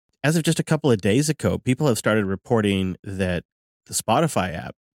as of just a couple of days ago, people have started reporting that the Spotify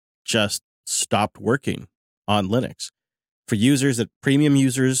app just stopped working on Linux. For users, that premium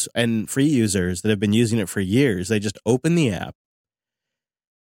users and free users that have been using it for years, they just open the app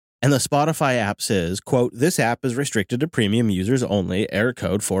and the Spotify app says, quote, "This app is restricted to premium users only, error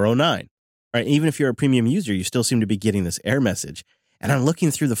code 409. Right? Even if you're a premium user, you still seem to be getting this error message. And I'm looking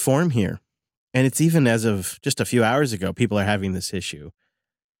through the forum here, and it's even as of just a few hours ago, people are having this issue.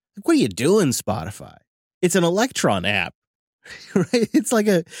 Like, what are you doing, Spotify? It's an Electron app, right? It's like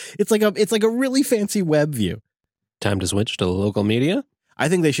a really fancy web view. Time to switch to local media? I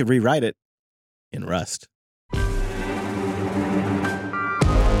think they should rewrite it in Rust.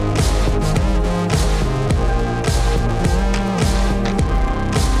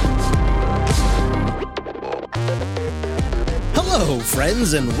 Hello,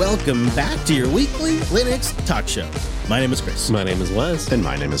 friends, and welcome back to your weekly Linux talk show. My name is Chris. My name is Wes. And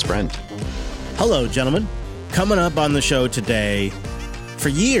my name is Brent. Hello, gentlemen. Coming up on the show today, for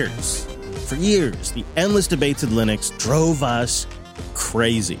years, the endless debates in Linux drove us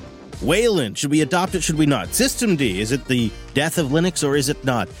crazy. Wayland, should we adopt it, should we not? Systemd, is it the death of Linux or is it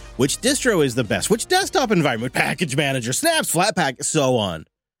not? Which distro is the best? Which desktop environment? Package manager, snaps, Flatpak, so on.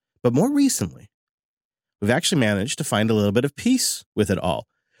 But more recently, we've actually managed to find a little bit of peace with it all.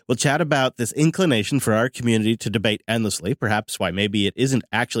 We'll chat about this inclination for our community to debate endlessly, perhaps why maybe it isn't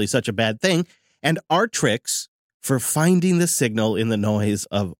actually such a bad thing, and our tricks for finding the signal in the noise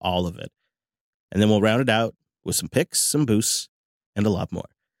of all of it. And then we'll round it out with some picks, some boosts, and a lot more.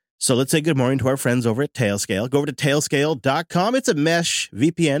 So let's say good morning to our friends over at Tailscale. Go over to tailscale.com. It's a mesh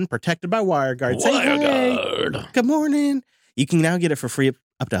VPN protected by WireGuard. Say hey. Good morning. You can now get it for free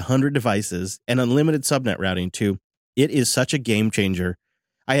up to 100 devices and unlimited subnet routing too. It is such a game changer.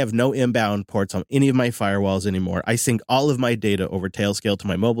 I have no inbound ports on any of my firewalls anymore. I sync all of my data over Tailscale to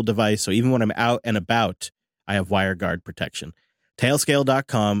my mobile device, so even when I'm out and about, I have WireGuard protection.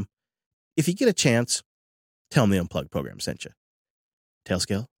 Tailscale.com. If you get a chance, tell them the Unplugged program sent you.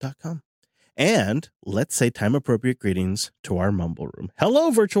 Tailscale.com. And let's say time-appropriate greetings to our mumble room. Hello,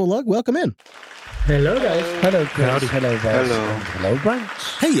 Virtual Lug. Welcome in. Hello, guys. Hello, Chris. Howdy. Hello, Wes. Hello. Hello, Brent.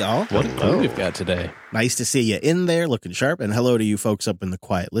 Hey, y'all. What a crew we've got today. Nice to see you in there, looking sharp. And hello to you folks up in the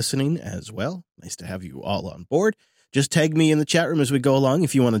quiet listening as well. Nice to have you all on board. Just tag me in the chat room as we go along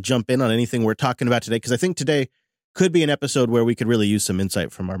if you want to jump in on anything we're talking about today, because I think today could be an episode where we could really use some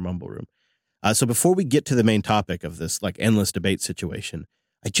insight from our mumble room. So before we get to the main topic of this like endless debate situation,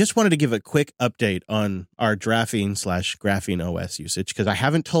 I just wanted to give a quick update on our Graphene OS usage, because I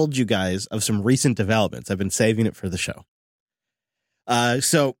haven't told you guys of some recent developments. I've been saving it for the show.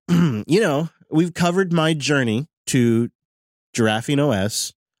 So, we've covered my journey to Graphene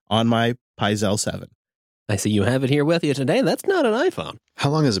OS on my Pi-Zel 7. I see you have it here with you today. That's not an iPhone. How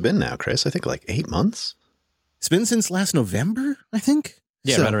long has it been now, Chris? I think like 8 months. It's been since last November, I think.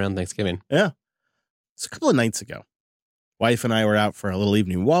 Yeah, So, right around Thanksgiving. Yeah. It's a couple of nights ago. Wife and I were out for a little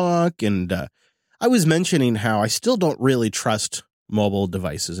evening walk, and I was mentioning how I still don't really trust mobile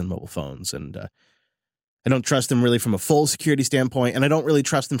devices and mobile phones, and I don't trust them really from a full security standpoint, and I don't really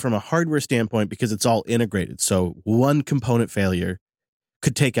trust them from a hardware standpoint because it's all integrated. So one component failure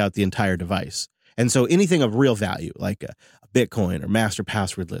could take out the entire device. And so anything of real value, like a Bitcoin or master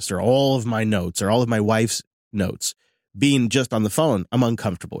password list or all of my notes or all of my wife's notes being just on the phone, I'm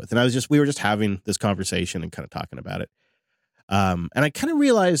uncomfortable with. And we were just having this conversation and kind of talking about it. And I kind of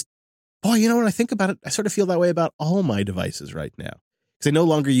realized, boy, when I think about it, I sort of feel that way about all my devices right now. Because I no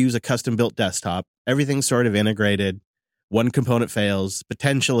longer use a custom-built desktop. Everything's sort of integrated. One component fails.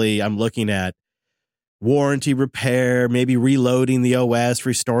 Potentially, I'm looking at warranty repair, maybe reloading the OS,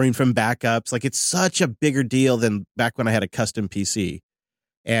 restoring from backups. Like, it's such a bigger deal than back when I had a custom PC.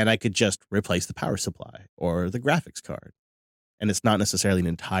 And I could just replace the power supply or the graphics card. And it's not necessarily an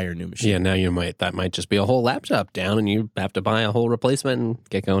entire new machine. Yeah, now that might just be a whole laptop down and you have to buy a whole replacement and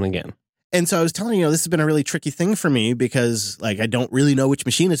get going again. And so I was telling you, this has been a really tricky thing for me because I don't really know which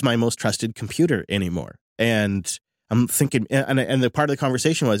machine is my most trusted computer anymore. And I'm thinking, and the part of the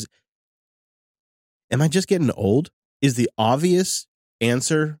conversation was, am I just getting old? Is the obvious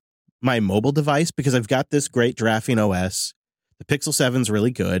answer my mobile device? Because I've got this great Graphene OS. The Pixel 7 is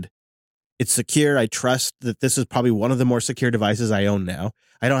really good. It's secure. I trust that this is probably one of the more secure devices I own now.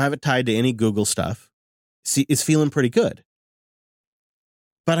 I don't have it tied to any Google stuff. See, it's feeling pretty good.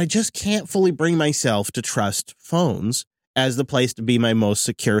 But I just can't fully bring myself to trust phones as the place to be my most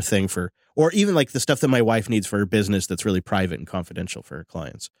secure thing for, or even like the stuff that my wife needs for her business that's really private and confidential for her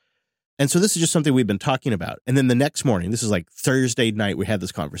clients. And so this is just something we've been talking about. And then the next morning, this is like Thursday night, we had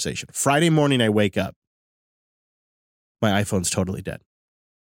this conversation. Friday morning, I wake up. My iPhone's totally dead.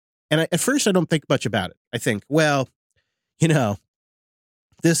 And at first, I don't think much about it. I think, well,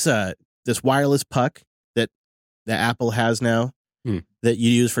 this wireless puck that Apple has now that you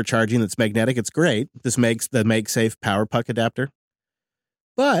use for charging that's magnetic, it's great. This makes the MagSafe power puck adapter.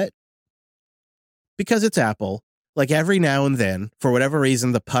 But because it's Apple, like every now and then, for whatever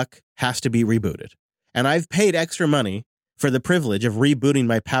reason, the puck has to be rebooted. And I've paid extra money for the privilege of rebooting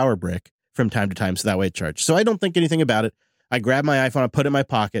my power brick from time to time so that way it charges. So I don't think anything about it. I grab my iPhone, I put it in my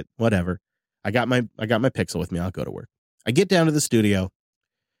pocket, whatever. I got my Pixel with me. I'll go to work. I get down to the studio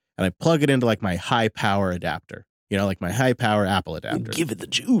and I plug it into like my high power adapter, like my high power Apple adapter. Give it the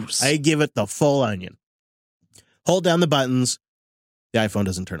juice. I give it the full onion. Hold down the buttons. The iPhone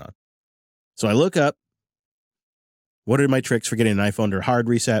doesn't turn on. So I look up. What are my tricks for getting an iPhone to hard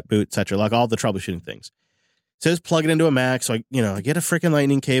reset, boot, etc., like all the troubleshooting things? It says plug it into a Mac. So I get a freaking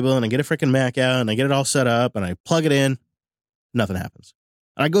lightning cable and I get a freaking Mac out and I get it all set up and I plug it in. Nothing happens.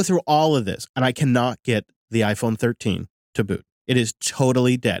 And I go through all of this and I cannot get the iPhone 13 to boot. It is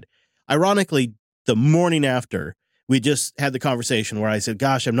totally dead. Ironically, the morning after, we just had the conversation where I said,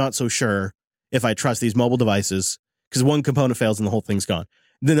 gosh, I'm not so sure if I trust these mobile devices because one component fails and the whole thing's gone.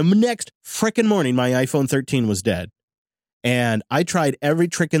 Then the next freaking morning, my iPhone 13 was dead. And I tried every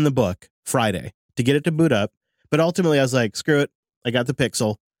trick in the book Friday to get it to boot up. But ultimately, I was like, screw it. I got the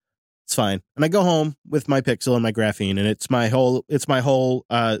Pixel. It's fine. And I go home with my Pixel and my graphene. And it's my whole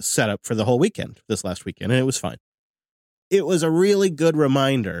setup for the whole weekend, this last weekend. And it was fine. It was a really good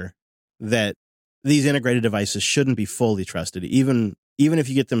reminder that these integrated devices shouldn't be fully trusted. Even if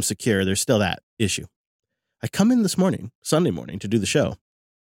you get them secure, there's still that issue. I come in this morning, Sunday morning, to do the show.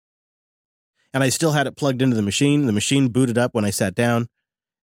 And I still had it plugged into the machine. The machine booted up when I sat down.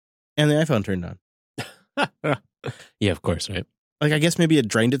 And the iPhone turned on. Yeah, of course, right? Like, I guess maybe it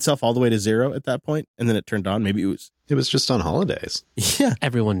drained itself all the way to 0 at that point, and then it turned on. Maybe it was just on holidays. Yeah.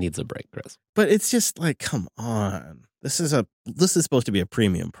 Everyone needs a break, Chris. But it's just like, come on. This is supposed to be a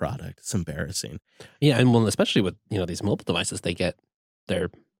premium product. It's embarrassing. Yeah, and well, especially with, these mobile devices, they're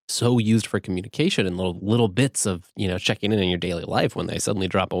so used for communication and little bits of, checking in your daily life. When they suddenly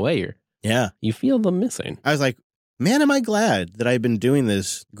drop away, you feel them missing. I was like, man, am I glad that I've been doing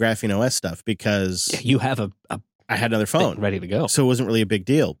this Graphene OS stuff because you have I had another phone ready to go. So it wasn't really a big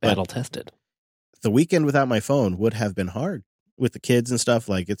deal. Battle tested. The weekend without my phone would have been hard with the kids and stuff.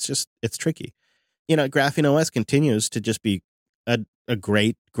 Like, it's tricky. Graphene OS continues to just be a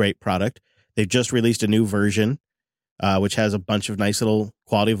great, great product. They've just released a new version, which has a bunch of nice little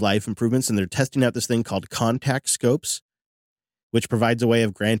quality of life improvements. And they're testing out this thing called contact scopes, which provides a way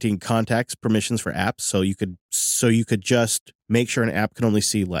of granting contacts permissions for apps. So you could just make sure an app can only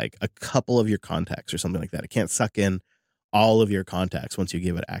see like a couple of your contacts or something like that. It can't suck in all of your contacts once you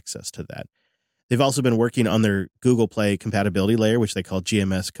give it access to that. They've also been working on their Google Play compatibility layer, which they call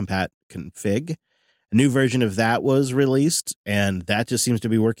GMS Compat Config. A new version of that was released, and that just seems to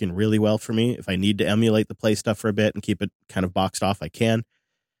be working really well for me. If I need to emulate the Play stuff for a bit and keep it kind of boxed off, I can.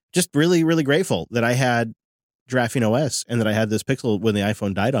 Just really, really grateful that I had Graphene OS and that I had this Pixel when the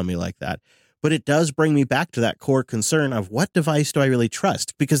iPhone died on me like that. But it does bring me back to that core concern of what device do I really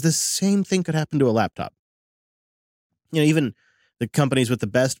trust? Because the same thing could happen to a laptop. Even the companies with the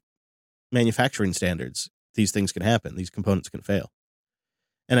best manufacturing standards, these things can happen. These components can fail.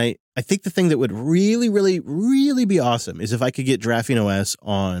 And I think the thing that would really, really, really be awesome is if I could get Graphene OS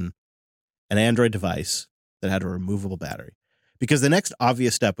on an Android device that had a removable battery. Because the next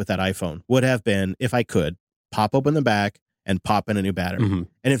obvious step with that iPhone would have been, if I could, pop open the back and pop in a new battery. Mm-hmm.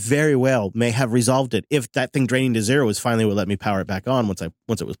 And it very well may have resolved it if that thing draining to 0 was finally what let me power it back on once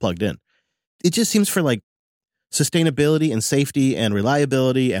it was plugged in. It just seems for like sustainability and safety and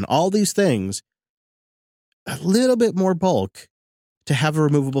reliability and all these things, a little bit more bulk to have a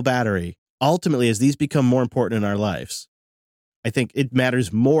removable battery. Ultimately, as these become more important in our lives, I think it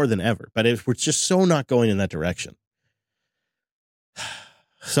matters more than ever. But if we're just so not going in that direction.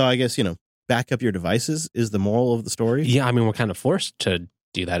 So I guess, back up your devices is the moral of the story. Yeah, I mean, we're kind of forced to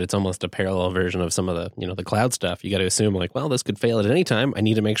do that. It's almost a parallel version of some of the, the cloud stuff. You got to assume like, well, this could fail at any time. I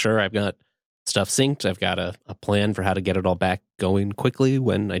need to make sure I've got stuff synced. I've got a plan for how to get it all back going quickly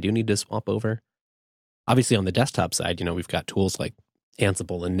when I do need to swap over. Obviously, on the desktop side, we've got tools like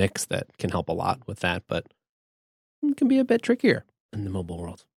Ansible and Nix that can help a lot with that, but it can be a bit trickier in the mobile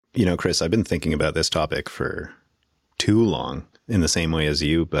world. Chris, I've been thinking about this topic for too long in the same way as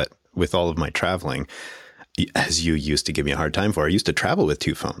you, but with all of my traveling, as you used to give me a hard time for, I used to travel with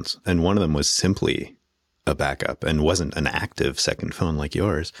 2 phones, and one of them was simply a backup and wasn't an active second phone like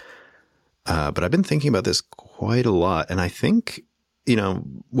yours. But I've been thinking about this quite a lot, and I think,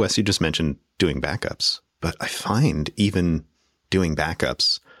 Wes, you just mentioned doing backups, but I find even doing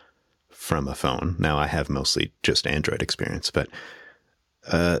backups from a phone. Now I have mostly just Android experience, but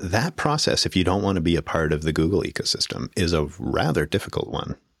that process, if you don't want to be a part of the Google ecosystem, is a rather difficult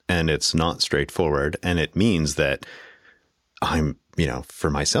one. And it's not straightforward. And it means that I'm, for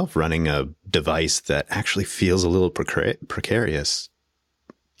myself, running a device that actually feels a little precarious,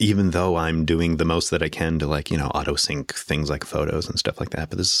 even though I'm doing the most that I can to auto sync things like photos and stuff like that.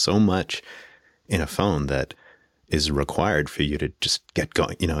 But there's so much in a phone that is required for you to just get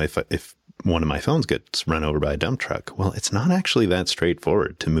going. If one of my phones gets run over by a dump truck, well, it's not actually that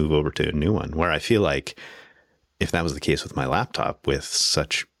straightforward to move over to a new one, where I feel like if that was the case with my laptop with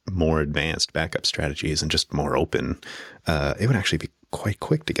such more advanced backup strategies and just more open, it would actually be quite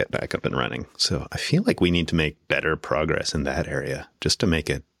quick to get back up and running. So I feel like we need to make better progress in that area just to make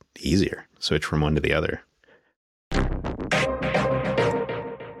it easier, switch from one to the other.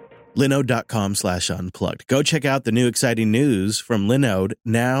 Linode.com/unplugged. Go check out the new exciting news from Linode,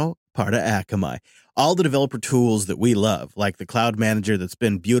 now part of Akamai. All the developer tools that we love, like the cloud manager that's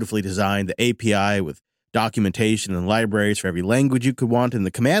been beautifully designed, the API with documentation and libraries for every language you could want, and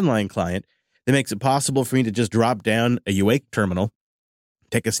the command line client that makes it possible for me to just drop down a Awake terminal,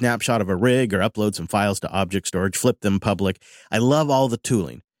 take a snapshot of a rig or upload some files to object storage, flip them public. I love all the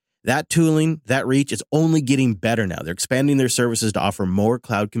tooling. That tooling, that reach is only getting better now. They're expanding their services to offer more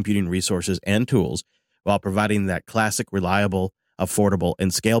cloud computing resources and tools while providing that classic, reliable, affordable,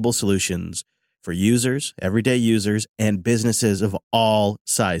 and scalable solutions for users, everyday users, and businesses of all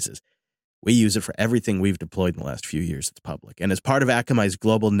sizes. We use it for everything we've deployed in the last few years that's public. And as part of Akamai's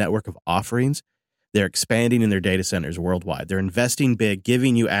global network of offerings, they're expanding in their data centers worldwide. They're investing big,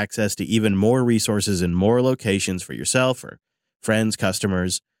 giving you access to even more resources in more locations for yourself or friends,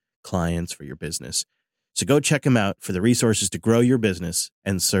 customers, clients, for your business. So go check them out for the resources to grow your business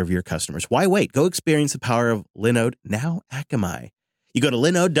and serve your customers. Why wait? Go experience the power of Linode, now Akamai. You go to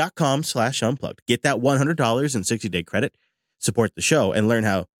linode.com/unplugged. Get that $100 in 60-day credit, support the show, and learn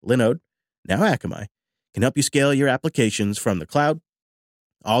how Linode, now Akamai, can help you scale your applications from the cloud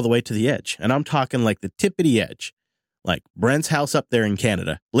all the way to the edge. And I'm talking like the tippity edge, like Brent's house up there in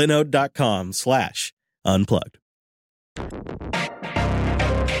Canada. Linode.com/unplugged.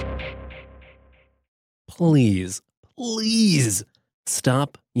 Please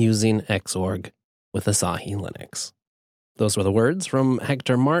stop using Xorg with Asahi Linux. Those were the words from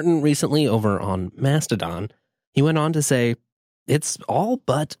Hector Martin recently over on Mastodon. He went on to say, it's all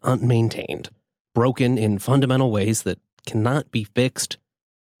but unmaintained, broken in fundamental ways that cannot be fixed,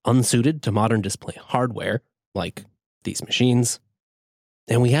 unsuited to modern display hardware, like these machines,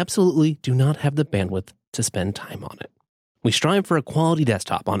 and we absolutely do not have the bandwidth to spend time on it. We strive for a quality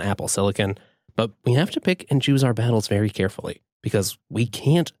desktop on Apple Silicon, but we have to pick and choose our battles very carefully, because we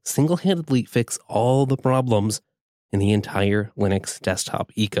can't single-handedly fix all the problems in the entire Linux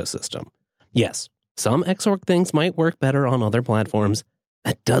desktop ecosystem. Yes, some Xorg things might work better on other platforms.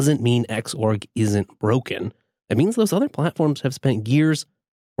 That doesn't mean Xorg isn't broken. It means those other platforms have spent years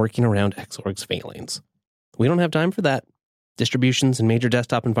working around Xorg's failings. We don't have time for that. Distributions in major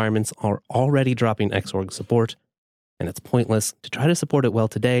desktop environments are already dropping Xorg support, and it's pointless to try to support it well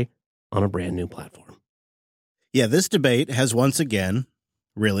today on a brand new platform. Yeah, this debate has once again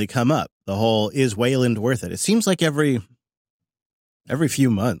really come up. The whole, is Wayland worth it? It seems like every few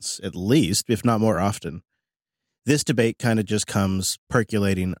months, at least, if not more often, this debate kind of just comes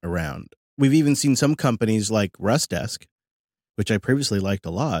percolating around. We've even seen some companies like Rustdesk, which I previously liked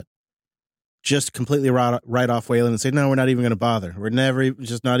a lot, just completely write off Wayland and say, no, we're not even going to bother. We're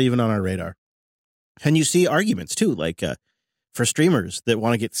just not even on our radar. And you see arguments too, like for streamers that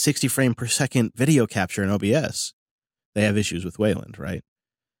want to get 60 frame per second video capture in OBS, they have issues with Wayland, right?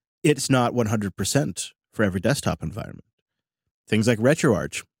 It's not 100% for every desktop environment. Things like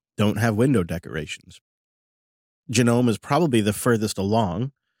RetroArch don't have window decorations. Genome is probably the furthest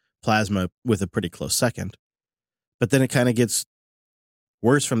along, Plasma with a pretty close second. But then it kind of gets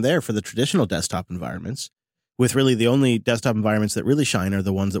worse from there for the traditional desktop environments, with really the only desktop environments that really shine are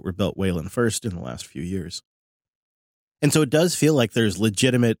the ones that were built Wayland first in the last few years. And so it does feel like there's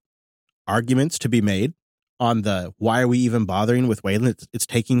legitimate arguments to be made on the why are we even bothering with Wayland? It's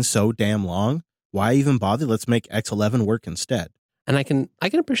taking so damn long. Why even bother? Let's make X11 work instead. And I can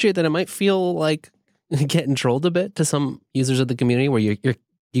appreciate that it might feel like getting trolled a bit to some users of the community where you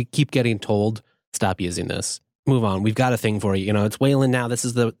keep getting told, stop using this, move on. We've got a thing for you. You know, it's Wayland now. This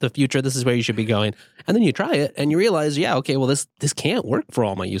is the future. This is where you should be going. And then you try it and you realize, yeah, okay, well, this can't work for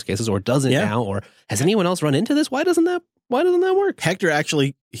all my use cases, or doesn't now, or has anyone else run into this? Why doesn't that work? Hector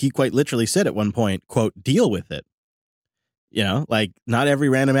actually, he quite literally said at one point, quote, deal with it. You know, like not every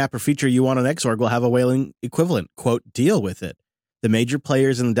random app or feature you want on Xorg will have a Wayland equivalent. Quote, deal with it. The major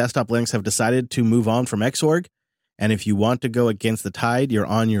players in the desktop Linux have decided to move on from Xorg. And if you want to go against the tide, you're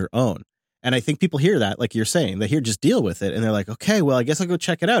on your own. And I think people hear that, like you're saying, they hear just deal with it. And they're like, okay, well, I guess I'll go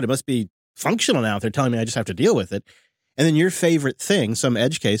check it out. It must be functional now if they're telling me I just have to deal with it. And then your favorite thing, some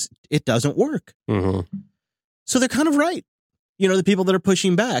edge case, it doesn't work. Mm-hmm. So they're kind of right. You know, the people that are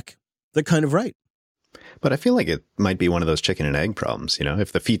pushing back, they're kind of right. But I feel like it might be one of those chicken and egg problems. You know,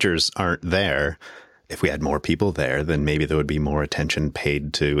 if the features aren't there, if we had more people there, then maybe there would be more attention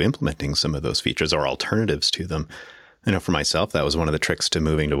paid to implementing some of those features or alternatives to them. I know for myself, that was one of the tricks to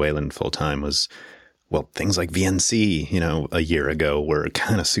moving to Wayland full time was, well, things like VNC, you know, a year ago were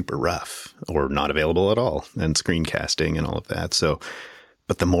kind of super rough or not available at all, and screencasting and all of that. So,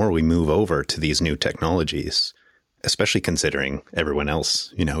 but the more we move over to these new technologies, especially considering everyone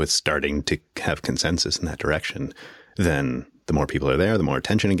else, you know, is starting to have consensus in that direction, then the more people are there, the more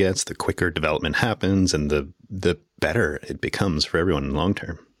attention it gets, the quicker development happens, and the better it becomes for everyone in the long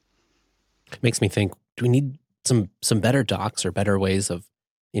term. It makes me think, do we need some better docs or better ways of,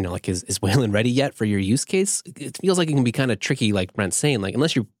 you know, like, is Wayland ready yet for your use case? It feels like it can be kind of tricky, like Brent's saying, like,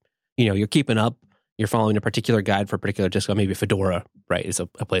 unless you're keeping up, you're following a particular guide for a particular distro, maybe Fedora, right, is a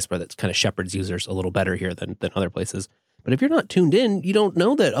place where that's kind of shepherds users a little better here than other places. But if you're not tuned in, you don't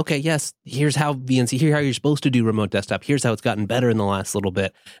know that, okay, yes, here's how VNC, here's how you're supposed to do remote desktop, here's how it's gotten better in the last little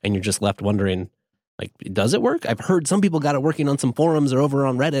bit, and you're just left wondering, like, does it work? I've heard some people got it working on some forums or over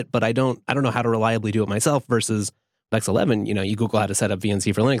on Reddit, but I don't know how to reliably do it myself versus X11. You know, you Google how to set up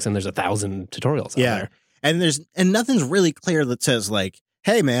VNC for Linux and there's 1,000 tutorials out there. And nothing's really clear that says like,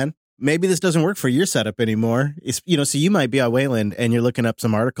 hey man, maybe this doesn't work for your setup anymore. It's, you know, so you might be on Wayland and you're looking up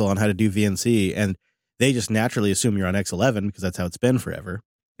some article on how to do VNC and they just naturally assume you're on X11 because that's how it's been forever.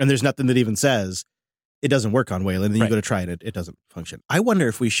 And there's nothing that even says it doesn't work on Wayland. Then you go to try it, it doesn't function. I wonder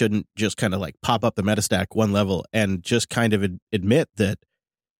if we shouldn't just kind of like pop up the metastack one level and just kind of admit that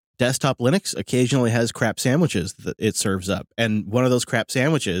desktop Linux occasionally has crap sandwiches that it serves up. And one of those crap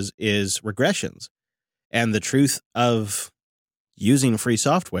sandwiches is regressions. And the truth of using free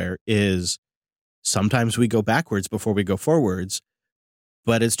software is sometimes we go backwards before we go forwards,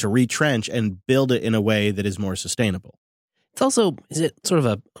 but it's to retrench and build it in a way that is more sustainable. It's also, is it sort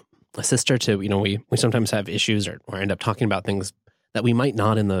of a sister to, you know, we sometimes have issues or end up talking about things that we might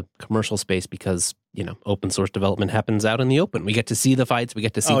not in the commercial space because, you know, open source development happens out in the open. We get to see the fights, we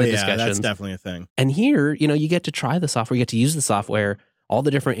get to see the discussions. That's definitely a thing. And here, you know, you get to try the software, you get to use the software. All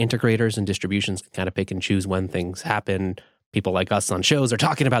the different integrators and distributions can kind of pick and choose when things happen. People like us on shows are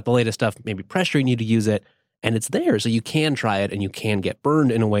talking about the latest stuff, maybe pressuring you to use it, and it's there. So you can try it and you can get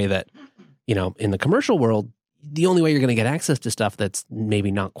burned in a way that, you know, in the commercial world, the only way you're going to get access to stuff that's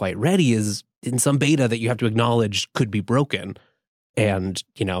maybe not quite ready is in some beta that you have to acknowledge could be broken. And,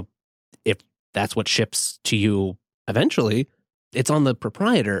 you know, if that's what ships to you eventually, it's on the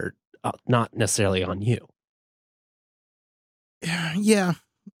proprietor, not necessarily on you. Yeah.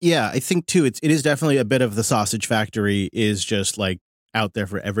 I think too, it is definitely a bit of the sausage factory is just like out there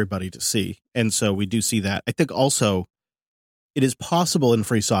for everybody to see. And so we do see that. I think also it is possible in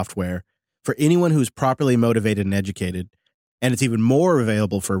free software for anyone who's properly motivated and educated, and it's even more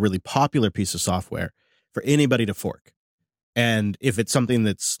available for a really popular piece of software for anybody to fork. And if it's something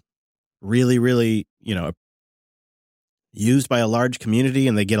that's really, really, you know, used by a large community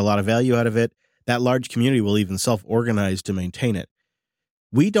and they get a lot of value out of it, that large community will even self-organize to maintain it.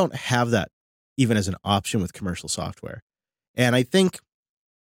 We don't have that even as an option with commercial software. And I think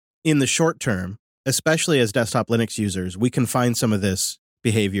in the short term, especially as desktop Linux users, we can find some of this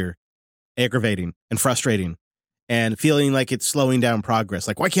behavior aggravating and frustrating and feeling like it's slowing down progress.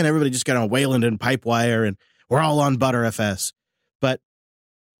 Like, why can't everybody just get on Wayland and Pipewire and we're all on Btrfs? But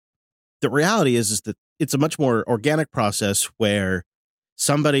the reality is that it's a much more organic process where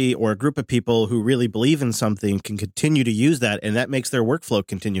somebody or a group of people who really believe in something can continue to use that, and that makes their workflow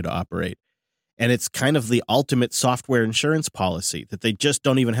continue to operate. And it's kind of the ultimate software insurance policy that they just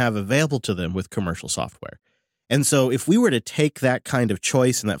don't even have available to them with commercial software. And so if we were to take that kind of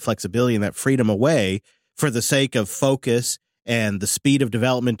choice and that flexibility and that freedom away for the sake of focus and the speed of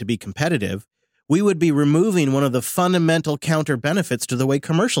development to be competitive, we would be removing one of the fundamental counter benefits to the way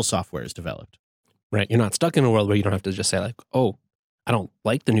commercial software is developed. Right. You're not stuck in a world where you don't have to just say like, oh, I don't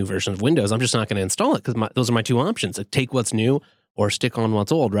like the new version of Windows. I'm just not going to install it because those are my two options. Like, take what's new or stick on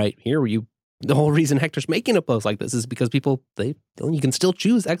what's old, right? Here, the whole reason Hector's making a post like this is because people, you can still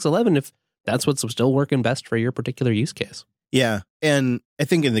choose X11 if that's what's still working best for your particular use case. Yeah. And I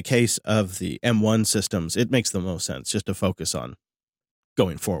think in the case of the M1 systems, it makes the most sense just to focus on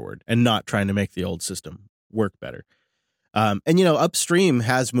going forward and not trying to make the old system work better. And, you know, upstream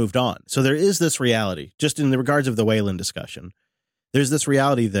has moved on. So there is this reality, just in the regards of the Wayland discussion. there's this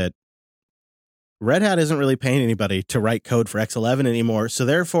reality that Red Hat isn't really paying anybody to write code for X11 anymore, so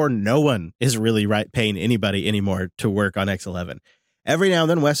therefore no one is really paying anybody anymore to work on X11. Every now and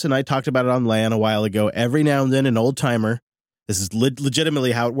then, Wes and I talked about it on LAN a while ago, every now and then an old-timer, this is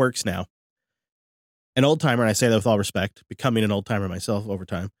legitimately how it works now, an old-timer, and I say that with all respect, becoming an old-timer myself over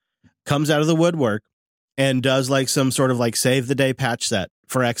time, comes out of the woodwork and does like some sort of like save the day patch set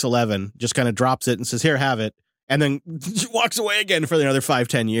for X11, just kind of drops it and says, here, have it, and then walks away again for another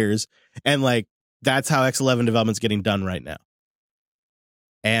 5-10 years. And like, that's how X11 development's getting done right now.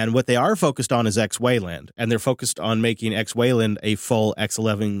 And what they are focused on is X Wayland, and they're focused on making X Wayland a full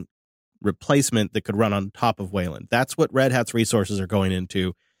X11 replacement that could run on top of Wayland. That's what Red Hat's resources are going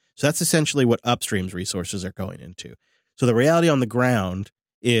into. So that's essentially what Upstream's resources are going into. So the reality on the ground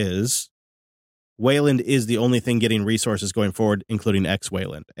is Wayland is the only thing getting resources going forward, including X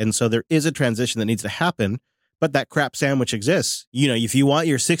Wayland. And so there is a transition that needs to happen, but that crap sandwich exists. You know, if you want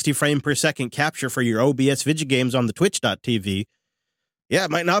your 60 frame per second capture for your OBS video games on the twitch.tv, yeah,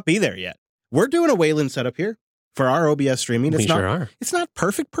 it might not be there yet. We're doing a Wayland setup here for our OBS streaming. We sure are. It's not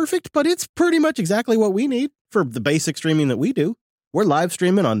perfect, but it's pretty much exactly what we need for the basic streaming that we do. We're live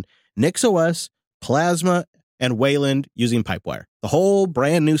streaming on NixOS, Plasma, and Wayland using Pipewire. The whole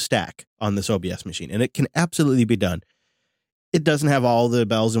brand new stack on this OBS machine, and it can absolutely be done. It doesn't have all the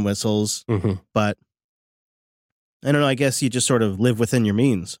bells and whistles, but I don't know, I guess you just sort of live within your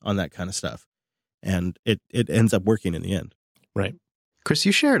means on that kind of stuff, and it ends up working in the end. Right. Chris,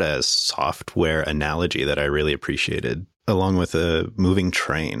 you shared a software analogy that I really appreciated, along with a moving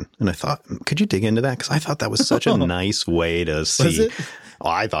train. And I thought, could you dig into that? Because I thought that was such a nice way to see. Was it? Oh,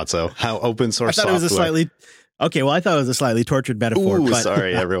 I thought so. How open source I thought software. it was a slightly... Okay, well, I thought it was a slightly tortured metaphor. Ooh, but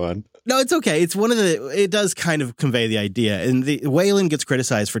sorry, everyone. No, it's okay. It's one of the... It does kind of convey the idea. And the Wayland gets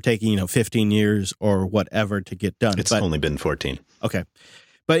criticized for taking, 15 years or whatever to get done. It's only been 14. Okay.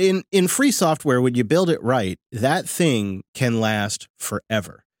 But in free software, when you build it right, that thing can last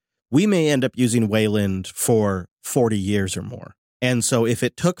forever. We may end up using Wayland for 40 years or more. And so if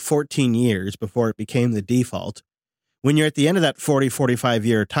it took 14 years before it became the default, when you're at the end of that 40,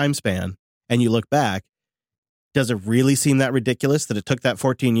 45-year time span and you look back, does it really seem that ridiculous that it took that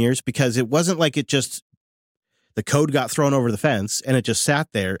 14 years? Because it wasn't like the code got thrown over the fence and it just sat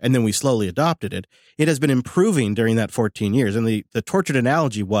there and then we slowly adopted it. It has been improving during that 14 years. And the tortured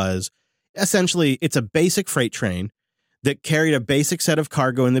analogy was essentially it's a basic freight train that carried a basic set of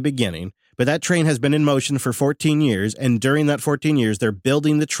cargo in the beginning, but that train has been in motion for 14 years. And during that 14 years, they're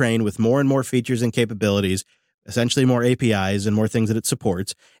building the train with more and more features and capabilities, essentially more APIs and more things that it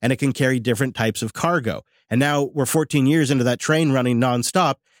supports, and it can carry different types of cargo. And now we're 14 years into that train running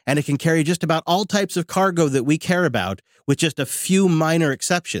nonstop, and it can carry just about all types of cargo that we care about with just a few minor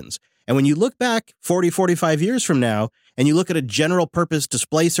exceptions. And when you look back 40, 45 years from now, and you look at a general purpose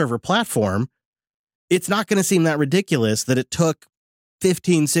display server platform, it's not going to seem that ridiculous that it took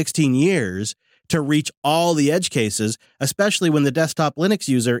 15, 16 years to reach all the edge cases, especially when the desktop Linux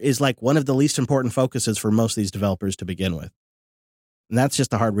user is like one of the least important focuses for most of these developers to begin with. And that's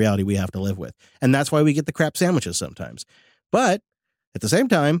just a hard reality we have to live with. And that's why we get the crap sandwiches sometimes. But at the same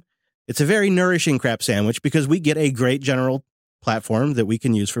time, it's a very nourishing crap sandwich because we get a great general platform that we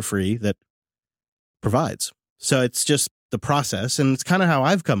can use for free that provides. So it's just the process, and it's kind of how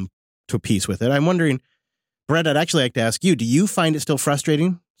I've come to peace with it. I'm wondering, Brett, I'd actually like to ask you, do you find it still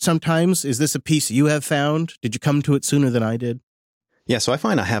frustrating sometimes? Is this a piece you have found? Did you come to it sooner than I did? Yeah, so I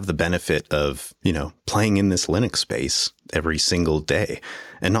find I have the benefit of, playing in this Linux space every single day.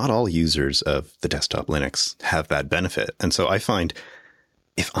 And not all users of the desktop Linux have that benefit. And so I find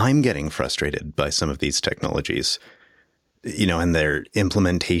if I'm getting frustrated by some of these technologies, and their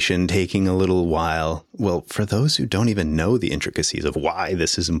implementation taking a little while, well, for those who don't even know the intricacies of why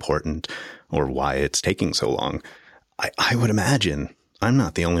this is important or why it's taking so long, I would imagine I'm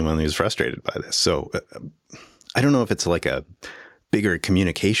not the only one who's frustrated by this. So I don't know if it's like a bigger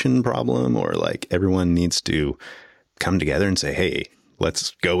communication problem or like everyone needs to come together and say, hey,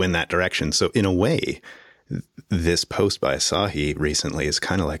 let's go in that direction. So in a way, this post by Asahi recently is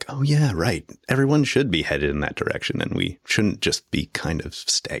kind of like, oh yeah, right. Everyone should be headed in that direction and we shouldn't just be kind of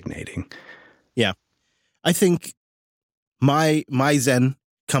stagnating. Yeah. I think my zen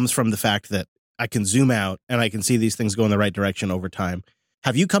comes from the fact that I can zoom out and I can see these things go in the right direction over time.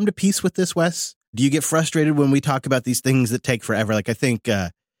 Have you come to peace with this, Wes? Do you get frustrated when we talk about these things that take forever? Like I think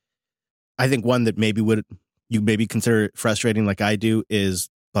one that you maybe consider frustrating like I do is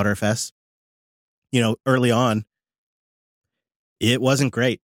Btrfs. Early on, it wasn't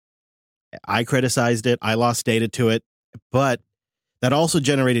great. I criticized it. I lost data to it, but that also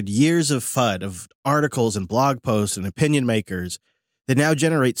generated years of FUD, of articles and blog posts and opinion makers that now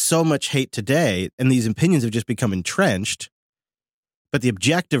generate so much hate today, and these opinions have just become entrenched. But the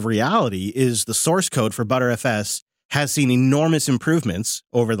objective reality is the source code for ButterFS has seen enormous improvements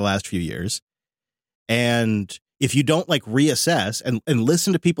over the last few years. And if you don't like reassess and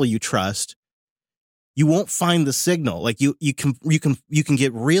listen to people you trust, you won't find the signal. Like you can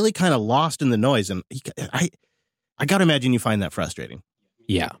get really kind of lost in the noise. And I got to imagine you find that frustrating.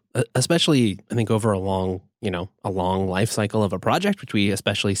 Yeah, especially I think over a long life cycle of a project, which we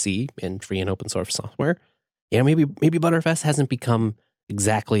especially see in free and open source software. Yeah, maybe ButterFS hasn't become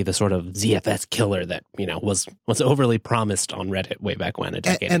exactly the sort of ZFS killer that was overly promised on Reddit way back when a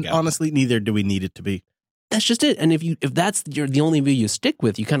decade ago. And honestly, neither do we need it to be. That's just it. And if that's the only view you stick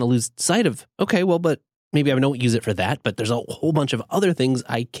with, you kind of lose sight of, okay, well, but maybe I don't use it for that, but there's a whole bunch of other things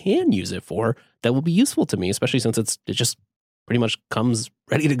I can use it for that will be useful to me, especially since it just pretty much comes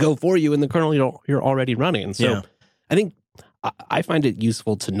ready to go for you in the kernel you're already running. So yeah. I think I find it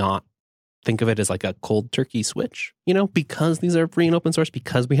useful to not think of it as like a cold turkey switch, because these are free and open source,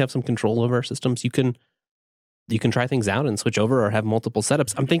 because we have some control over our systems. You can try things out and switch over or have multiple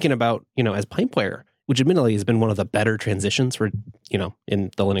setups. I'm thinking about, as Pipewire, which admittedly has been one of the better transitions for,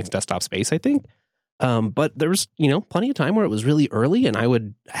 in the Linux desktop space, I think. But there was, plenty of time where it was really early and I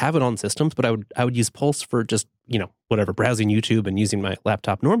would have it on systems, but I would use Pulse for just, whatever, browsing YouTube and using my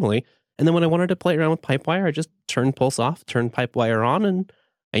laptop normally. And then when I wanted to play around with Pipewire, I just turned Pulse off, turned Pipewire on, and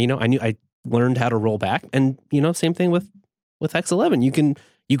I learned how to roll back. And, same thing with X11.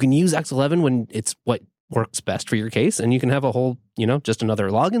 You can use X11 when it's what works best for your case. And you can have a whole, just another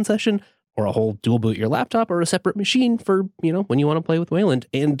login session or a whole dual boot your laptop or a separate machine for, when you want to play with Wayland.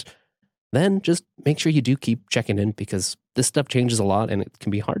 And then just make sure you do keep checking in because this stuff changes a lot and it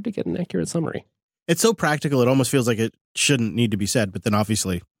can be hard to get an accurate summary. It's so practical, it almost feels like it shouldn't need to be said, but then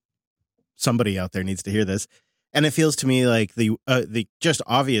obviously somebody out there needs to hear this. And it feels to me like the just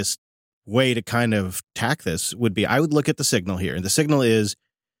obvious way to kind of tack this would be, I would look at the signal here. And the signal is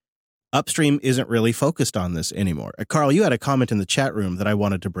upstream isn't really focused on this anymore. Carl, you had a comment in the chat room that I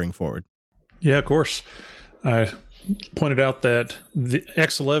wanted to bring forward. Yeah, of course. I pointed out that the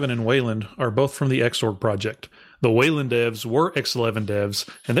X11 and Wayland are both from the Xorg project. The Wayland devs were X11 devs,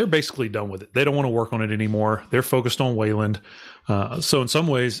 and they're basically done with it. They don't want to work on it anymore. They're focused on Wayland. So in some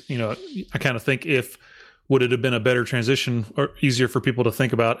ways, I kind of think would it have been a better transition or easier for people to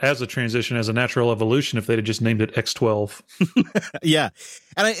think about as a transition, as a natural evolution, if they'd have just named it X12? Yeah.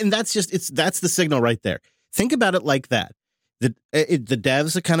 And that's the signal right there. Think about it like that. The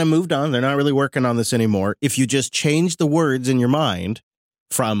devs have kind of moved on. They're not really working on this anymore. If you just change the words in your mind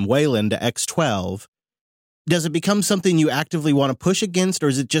from Wayland to X12, does it become something you actively want to push against, or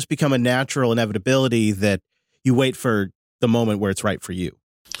does it just become a natural inevitability that you wait for the moment where it's right for you?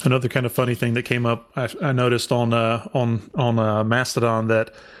 Another kind of funny thing that came up, I noticed on Mastodon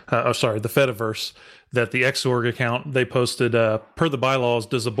that, the Fediverse, that the Xorg account, they posted, per the bylaws,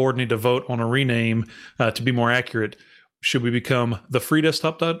 does the board need to vote on a rename to be more accurate? Should we become the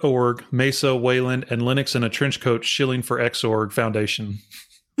freedesktop.org, Mesa, Wayland, and Linux in a trench coat shilling for Xorg Foundation?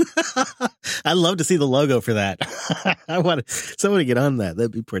 I'd love to see the logo for that. I want somebody to get on that.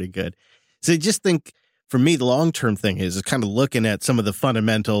 That'd be pretty good. So just think, for me, the long-term thing is kind of looking at some of the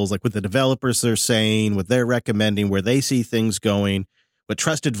fundamentals, like what the developers are saying, what they're recommending, where they see things going, what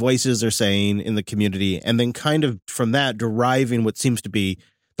trusted voices are saying in the community, and then kind of from that deriving what seems to be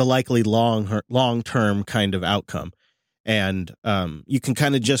the likely long-term kind of outcome. And you can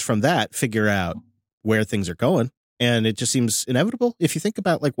kind of just from that figure out where things are going. And it just seems inevitable. If you think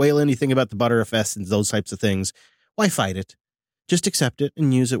about like Wayland, you think about the ButterFS and those types of things, why fight it? Just accept it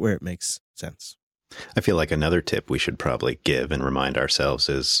and use it where it makes sense. I feel like another tip we should probably give and remind ourselves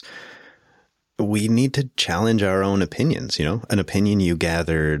is we need to challenge our own opinions. An opinion you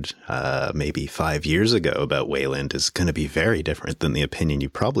gathered maybe 5 years ago about Wayland is going to be very different than the opinion you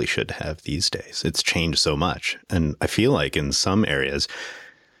probably should have these days. It's changed so much. And I feel like in some areas,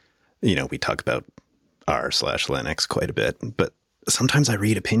 we talk about r/Linux quite a bit, but sometimes I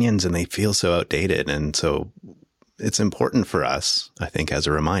read opinions and they feel so outdated. And so it's important for us, I think, as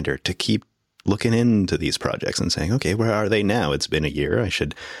a reminder to keep looking into these projects and saying, okay, where are they now? It's been a year. I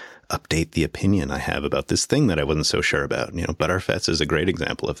should update the opinion I have about this thing that I wasn't so sure about. ButterFS is a great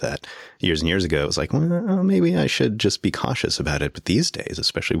example of that. Years and years ago, it was like, well, maybe I should just be cautious about it. But these days,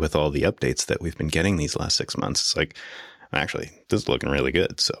 especially with all the updates that we've been getting these last 6 months, it's like, actually, this is looking really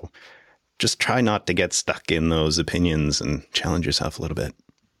good. So just try not to get stuck in those opinions and challenge yourself a little bit.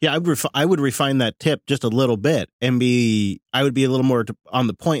 Yeah, I would refine that tip just a little bit and I would be a little more on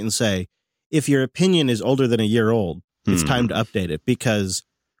the point and say, if your opinion is older than a year old, it's time to update it, because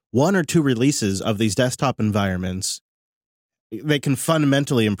 1 or 2 releases of these desktop environments they can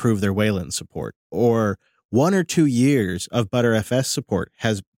fundamentally improve their Wayland support, or 1 or 2 years of ButterFS support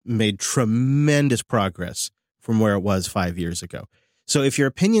has made tremendous progress from where it was 5 years ago. So if your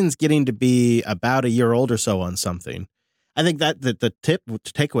opinion's getting to be about a year old or so on something, I think that the tip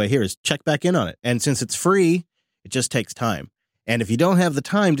to take away here is check back in on it. And since it's free, it just takes time. And if you don't have the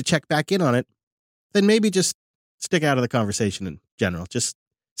time to check back in on it, then maybe just stick out of the conversation in general. Just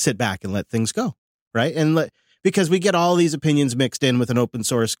sit back and let things go, right? And because we get all these opinions mixed in with an open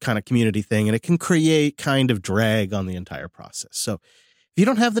source kind of community thing, and it can create kind of drag on the entire process. So if you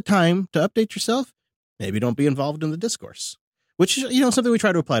don't have the time to update yourself, maybe don't be involved in the discourse, which is, something we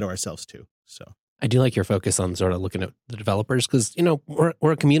try to apply to ourselves too. So I do like your focus on sort of looking at the developers because,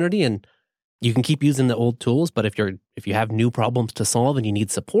 we're a community and you can keep using the old tools, but if you have new problems to solve and you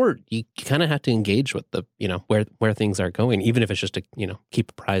need support, you kind of have to engage with the, where things are going, even if it's just to, keep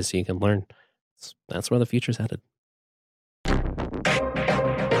apprised so you can learn. That's where the future's headed.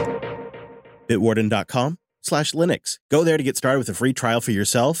 Bitwarden.com/Linux. Go there to get started with a free trial for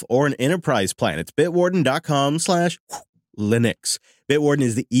yourself or an enterprise plan. It's bitwarden.com/Linux. Bitwarden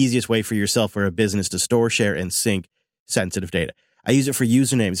is the easiest way for yourself or a business to store, share, and sync sensitive data. I use it for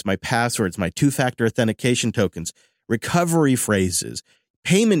usernames, my passwords, my two-factor authentication tokens, recovery phrases,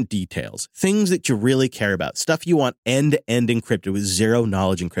 payment details, things that you really care about, stuff you want end-to-end encrypted with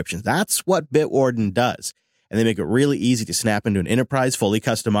zero-knowledge encryption. That's what Bitwarden does. And they make it really easy to snap into an enterprise, fully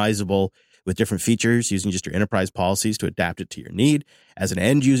customizable with different features using just your enterprise policies to adapt it to your need. As an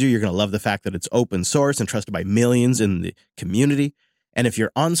end user, you're going to love the fact that it's open source and trusted by millions in the community. And if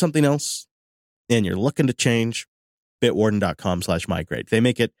you're on something else and you're looking to change, bitwarden.com/migrate. They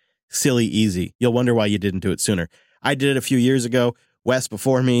make it silly easy. You'll wonder why you didn't do it sooner. I did it a few years ago. Wes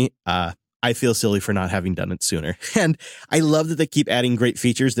before me. I feel silly for not having done it sooner. And I love that they keep adding great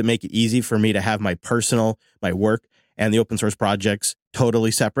features that make it easy for me to have my personal, my work, and the open source projects totally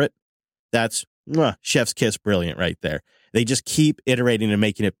separate. That's chef's kiss brilliant right there. They just keep iterating and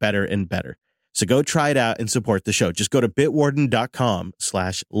making it better and better. So go try it out and support the show. Just go to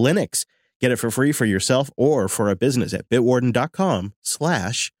bitwarden.com/Linux. Get it for free for yourself or for a business at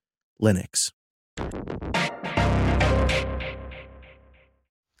bitwarden.com/Linux.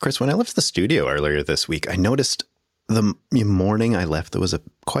 Chris, when I left the studio earlier this week, I noticed the morning I left, there was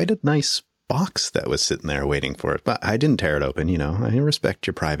quite a nice box that was sitting there waiting for it. But I didn't tear it open, I respect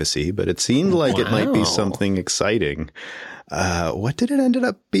your privacy, but it seemed like it might be something exciting. What did it end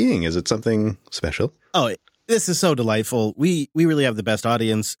up being? Is it something special? Oh, this is so delightful. We really have the best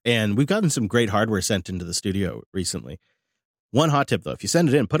audience, and we've gotten some great hardware sent into the studio recently. One hot tip, though, if you send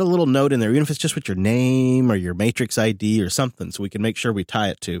it in, put a little note in there, even if it's just with your name or your matrix ID or something, so we can make sure we tie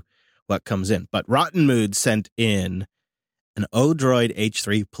it to what comes in. But Rotten Mood sent in an Odroid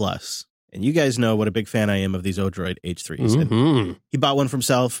H3 Plus. And you guys know what a big fan I am of these Odroid H3s. Mm-hmm. He bought one for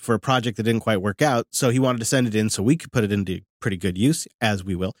himself for a project that didn't quite work out, so he wanted to send it in so we could put it into pretty good use, as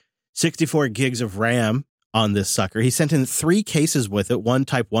we will. 64 gigs of RAM on this sucker. He sent in 3 cases with it, one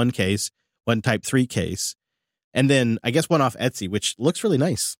Type 1 case, one Type 3 case, and then I guess one off Etsy, which looks really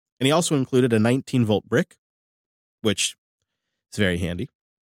nice. And he also included a 19-volt brick, which is very handy,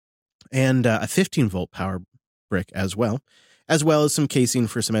 and a 15-volt power brick as well as some casing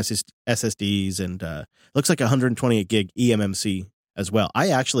for some SSDs, and looks like 128 gig eMMC as well.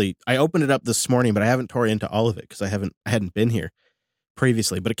 I opened it up this morning, but I haven't tore into all of it because I hadn't been here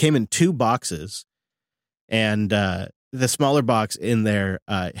previously. But it came in 2 boxes, and the smaller box in there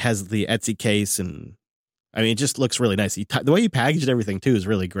has the Etsy case, and I mean, it just looks really nice. The way he packaged everything too is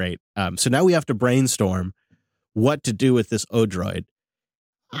really great. So now we have to brainstorm what to do with this Odroid.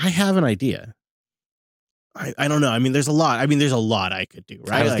 I have an idea. I don't know. I mean, there's a lot. There's a lot I could do,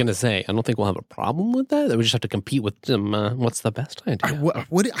 right? I was going to say, I don't think we'll have a problem with that. We just have to compete with them. What's the best idea? I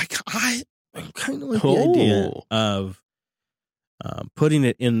kind of like the idea of putting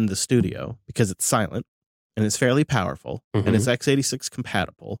it in the studio because it's silent and it's fairly powerful and it's x86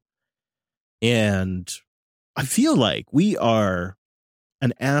 compatible. And I feel like we are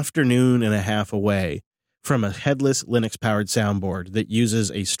an afternoon and a half away from a headless Linux-powered soundboard that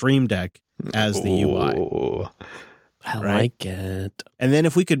uses a Stream Deck as the UI. I like it. And then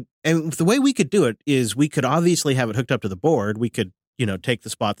the way we could do it is we could obviously have it hooked up to the board. We could, take the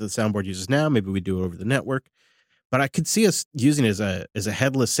spot that the soundboard uses now. Maybe we do it over the network. But I could see us using it as a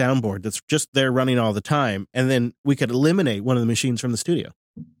headless soundboard that's just there running all the time. And then we could eliminate one of the machines from the studio.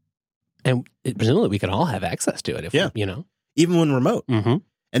 And presumably we could all have access to it if even when remote. Mm-hmm.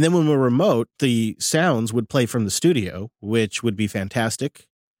 And then when we're remote, the sounds would play from the studio, which would be fantastic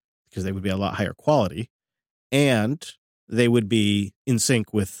because they would be a lot higher quality, and they would be in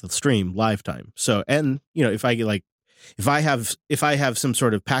sync with the stream live time. So, and if I get If I have some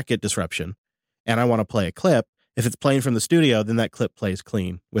sort of packet disruption and I want to play a clip, if it's playing from the studio, then that clip plays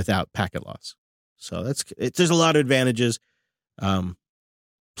clean without packet loss. So there's a lot of advantages.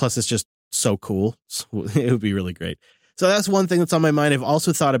 Plus, it's just so cool. So it would be really great. So that's one thing that's on my mind. I've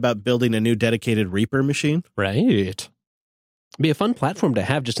also thought about building a new dedicated Reaper machine. Right. Be a fun platform to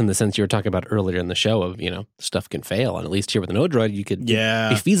have, just in the sense you were talking about earlier in the show of, stuff can fail. And at least here with an Odroid, you could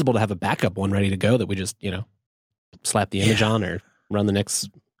be feasible to have a backup one ready to go that we just, slap the image on or run the next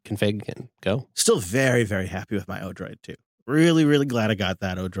config and go. Still very, very happy with my Odroid too. Really, really glad I got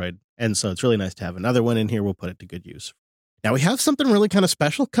that Odroid. And so it's really nice to have another one in here. We'll put it to good use. Now we have something really kind of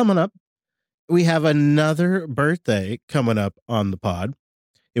special coming up. We have another birthday coming up on the pod.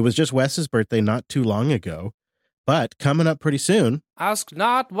 It was just Wes's birthday not too long ago. But coming up pretty soon. Ask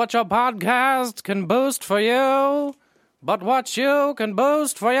not what your podcast can boost for you, but what you can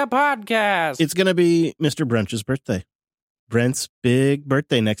boost for your podcast. It's going to be Mr. Brunch's birthday. Brent's big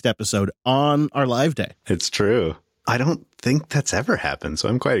birthday next episode on our live day. It's true. I don't think that's ever happened, so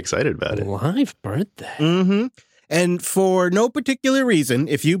I'm quite excited about it. Live birthday. Mm-hmm. And for no particular reason,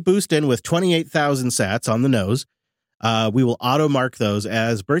 if you boost in with 28,000 sats on the nose, we will auto-mark those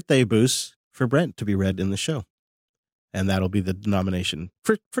as birthday boosts for Brent to be read in the show. And that'll be the denomination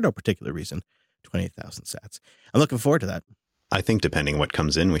for no particular reason, 28,000 sats. I'm looking forward to that. I think depending what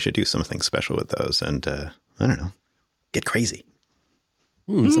comes in, we should do something special with those. And I don't know, get crazy.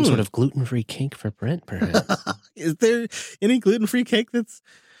 Some sort of gluten-free cake for Brent, perhaps. Is there any gluten-free cake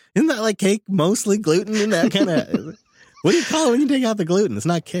isn't that like cake mostly gluten in that kind of, what do you call it when you take out the gluten? It's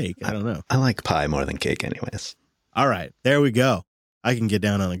not cake. I don't know. I like pie more than cake anyways. All right, there we go. I can get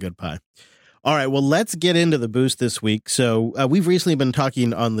down on a good pie. All right, well, let's get into the boost this week. So we've recently been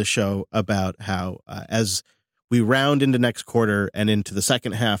talking on the show about how as we round into next quarter and into the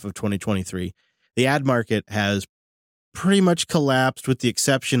second half of 2023, the ad market has pretty much collapsed with the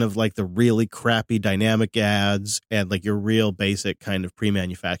exception of like the really crappy dynamic ads and like your real basic kind of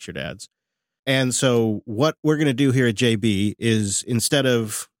pre-manufactured ads. And so what we're going to do here at JB is, instead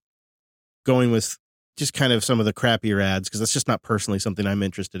of going with just kind of some of the crappier ads, because that's just not personally something I'm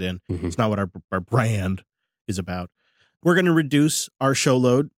interested in. Mm-hmm. It's not what our brand is about. We're going to reduce our show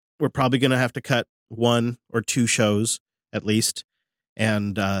load. We're probably going to have to cut 1 or 2 shows at least.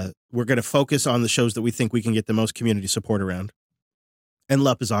 And we're going to focus on the shows that we think we can get the most community support around. And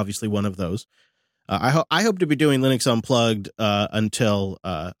LUP is obviously one of those. I hope to be doing Linux Unplugged until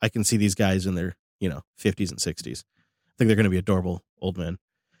I can see these guys in their 50s and 60s. I think they're going to be adorable old men.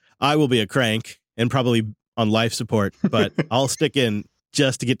 I will be a crank and probably on life support, but I'll stick in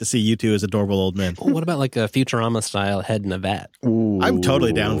just to get to see you two as adorable old men. Well, what about like a Futurama style head in a vat? Ooh, I'm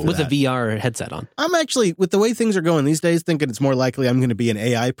totally down for with that. A VR headset on. I'm actually, with the way things are going these days, thinking it's more likely I'm going to be an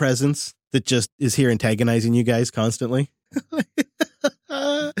AI presence that just is here antagonizing you guys constantly.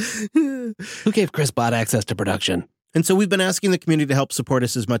 Who gave Chris Bot access to production? And so we've been asking the community to help support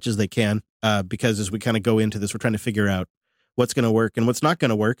us as much as they can, because as we kind of go into this, we're trying to figure out what's going to work and what's not going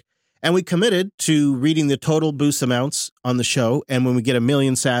to work. And we committed to reading the total boost amounts on the show. And when we get 1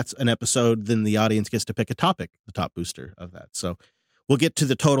 million sats an episode, then the audience gets to pick a topic, the top booster of that. So we'll get to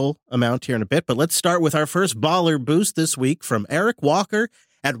the total amount here in a bit. But let's start with our first baller boost this week from Eric Walker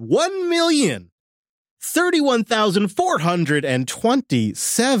at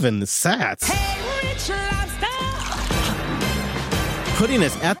 1,031,427 sats. Hey, Rich Lobster! Putting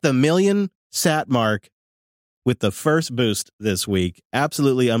us at the 1 million sat mark with the first boost this week.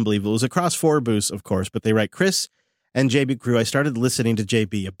 Absolutely unbelievable. It was across 4 boosts, of course, but they write, Chris and JB Crew, I started listening to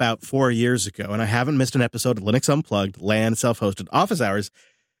JB about 4 years ago, and I haven't missed an episode of Linux Unplugged, LAN, self-hosted, office hours,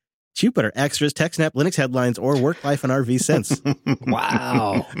 Jupiter Extras, TechSnap, Linux headlines, or Work Life and RV since.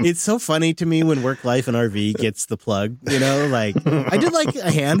 Wow. It's so funny to me when Work Life and RV gets the plug, like I did like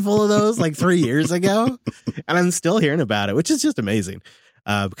a handful of those like 3 years ago, and I'm still hearing about it, which is just amazing.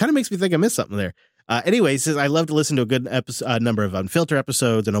 Kind of makes me think I missed something there. Anyway, he says, I love to listen to a good number of Unfiltered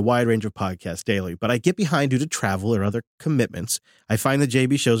episodes and a wide range of podcasts daily, but I get behind due to travel or other commitments. I find the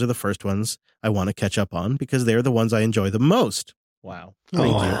JB shows are the first ones I want to catch up on because they're the ones I enjoy the most. Wow.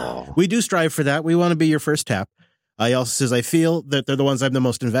 Thank you. We do strive for that. We want to be your first tap. He also says, I feel that they're the ones I'm the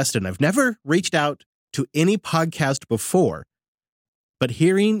most invested in. I've never reached out to any podcast before, but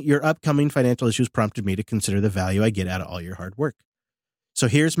hearing your upcoming financial issues prompted me to consider the value I get out of all your hard work. So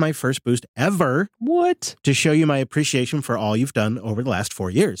here's my first boost ever. What? To show you my appreciation for all you've done over the last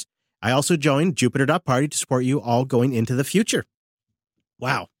 4 years. I also joined Jupiter.party to support you all going into the future.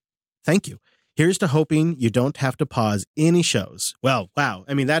 Wow. Thank you. Here's to hoping you don't have to pause any shows. Well, wow.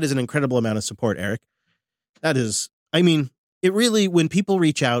 I mean, that is an incredible amount of support, Eric. That is, I mean, it really, when people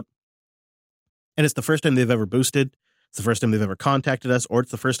reach out and it's the first time they've ever boosted, It's the first time they've ever contacted us, or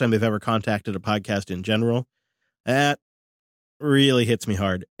it's the first time they've ever contacted a podcast in general. That really hits me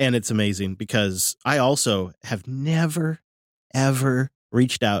hard. And it's amazing because I also have never, ever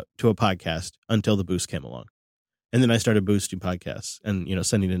reached out to a podcast until the boost came along. And then I started boosting podcasts and,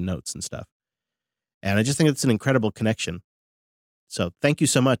 sending in notes and stuff. And I just think it's an incredible connection. So thank you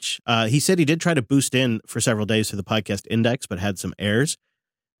so much. He said he did try to boost in for several days to the podcast index, but had some errors,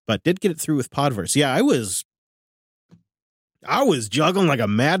 but did get it through with Podverse. Yeah, I was juggling like a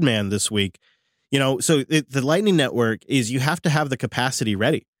madman this week. So the Lightning Network is you have to have the capacity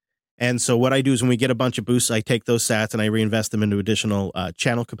ready. And so what I do is when we get a bunch of boosts, I take those sats and I reinvest them into additional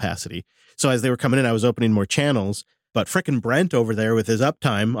channel capacity. So as they were coming in, I was opening more channels, but frickin' Brent over there with his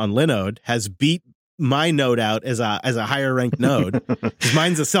uptime on Linode has beat my node out as a higher ranked node. Because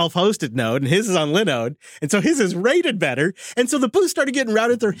mine's a self-hosted node and his is on Linode. And so his is rated better. And so the boost started getting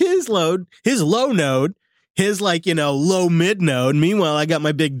routed through his low node, his low mid node. Meanwhile, I got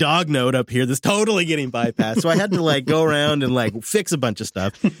my big dog node up here that's totally getting bypassed. So I had to go around and fix a bunch of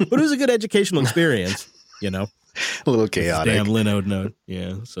stuff. But it was a good educational experience, A little chaotic. Damn Linode node.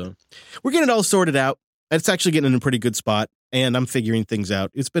 Yeah. So we're getting it all sorted out. It's actually getting in a pretty good spot, and I'm figuring things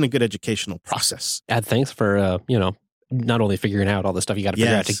out. It's been a good educational process. Thanks for, not only figuring out all the stuff you got to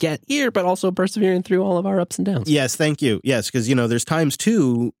figure out to get here, but also persevering through all of our ups and downs. Yes, thank you. Yes, because, there's times,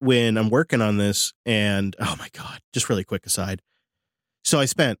 too, when I'm working on this, and, oh, my God, just really quick aside. So I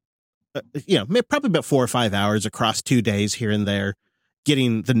spent, probably about 4 or 5 hours across 2 days here and there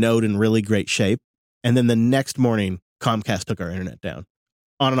getting the node in really great shape. And then the next morning, Comcast took our internet down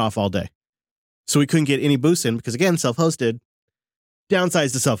on and off all day. So we couldn't get any boosts in because, again, self-hosted.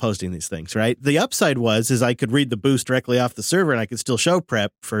 Downsides to self-hosting these things, right? The upside is I could read the boost directly off the server and I could still show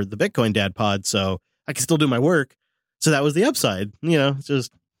prep for the Bitcoin Dad pod, so I could still do my work. So that was the upside. It's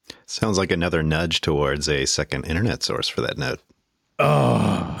just... Sounds like another nudge towards a second internet source for that node.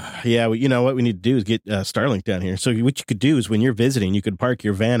 Oh, yeah. Well, you know what we need to do is get Starlink down here. So what you could do is when you're visiting, you could park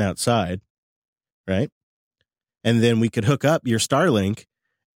your van outside, right? And then we could hook up your Starlink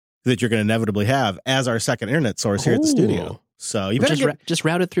that you're going to inevitably have as our second internet source here at the studio. So you better just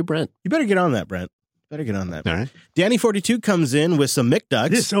route it through Brent. You better get on that, Brent. Better get on that. All right. Danny42 comes in with some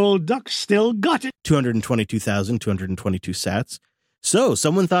McDucks. This old duck still got it. 222,222 sats. So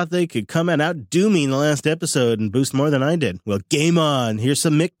someone thought they could come and outdo me in the last episode and boost more than I did. Well, game on. Here's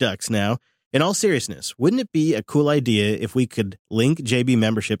some McDucks now. In all seriousness, wouldn't it be a cool idea if we could link JB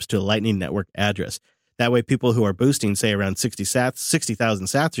memberships to a Lightning Network address? That way people who are boosting, say, around 60,000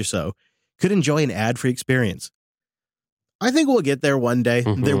 sats or so, could enjoy an ad-free experience. I think we'll get there one day.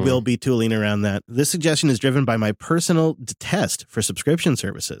 Mm-hmm. There will be tooling around that. This suggestion is driven by my personal detest for subscription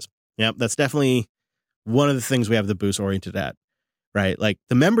services. Yep, that's definitely one of the things we have the boost oriented at, right? Like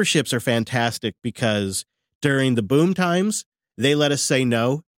the memberships are fantastic because during the boom times, they let us say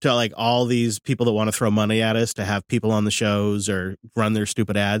no to all these people that want to throw money at us to have people on the shows or run their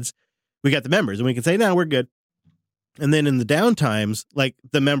stupid ads. We got the members and we can say, no, we're good. And then in the down times,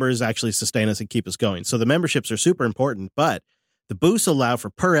 the members actually sustain us and keep us going. So the memberships are super important, but the boosts allow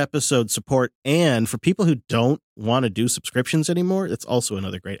for per episode support. And for people who don't want to do subscriptions anymore, it's also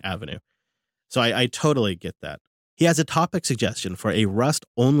another great avenue. So I totally get that. He has a topic suggestion for a Rust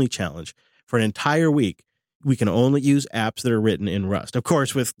only challenge for an entire week. We can only use apps that are written in Rust, of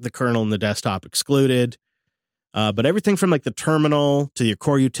course, with the kernel and the desktop excluded. But everything from the terminal to your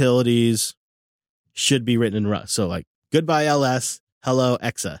core utilities should be written in Rust. So goodbye LS, hello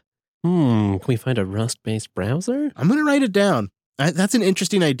Exa. Can we find a Rust-based browser? I'm going to write it down. That's an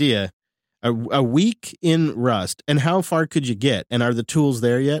interesting idea. A week in Rust. And how far could you get? And are the tools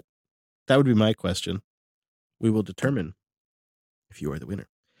there yet? That would be my question. We will determine if you are the winner.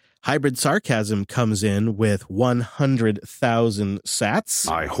 Hybrid Sarcasm comes in with 100,000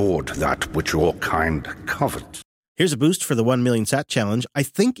 sats. I hoard that which your kind covet. Here's a boost for the 1 million sat challenge. I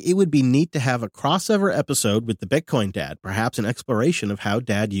think it would be neat to have a crossover episode with the Bitcoin Dad, perhaps an exploration of how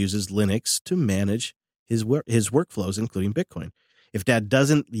Dad uses Linux to manage his workflows, including Bitcoin. If Dad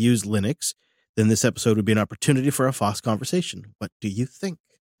doesn't use Linux, then this episode would be an opportunity for a FOSS conversation. What do you think?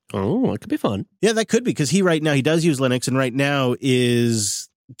 Oh, it could be fun. Yeah, that could be, because he does use Linux, and right now is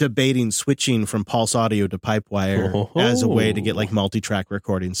debating switching from Pulse Audio to Pipewire as a way to get multi-track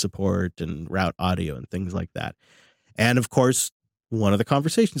recording support and route audio and things like that. And of course, one of the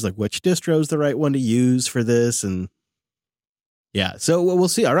conversations which distro is the right one to use for this, and yeah, so we'll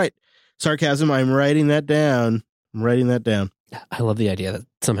see. All right, Sarcasm, I'm writing that down. I love the idea that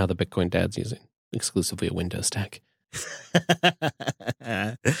somehow the Bitcoin Dad's using exclusively a Windows stack.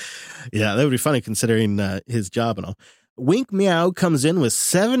 Yeah, that would be funny considering his job and all. Wink Meow comes in with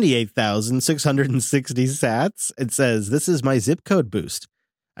 78,660 sats. It says, this is my zip code boost.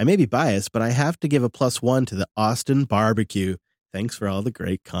 I may be biased, but I have to give a +1 to the Austin barbecue. Thanks for all the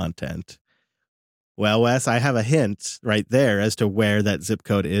great content. Well, Wes, I have a hint right there as to where that zip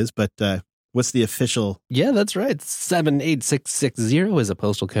code is, but what's the official? Yeah, that's right. 78660 is a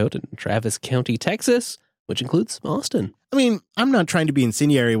postal code in Travis County, Texas, which includes Austin. I mean, I'm not trying to be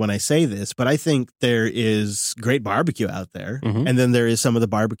incendiary when I say this, but I think there is great barbecue out there. Mhm. And then there is some of the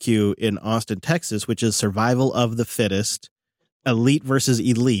barbecue in Austin, Texas, which is survival of the fittest, elite versus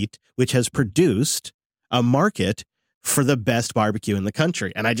elite, which has produced a market for the best barbecue in the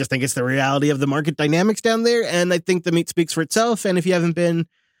country. And I just think it's the reality of the market dynamics down there. And I think the meat speaks for itself. And if you haven't been,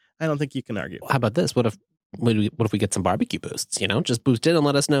 I don't think you can argue. How about this? What if we get some barbecue boosts? Just boost it and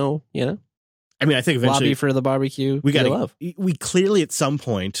let us know, I mean, I think eventually lobby for the barbecue. we got you love. we clearly at some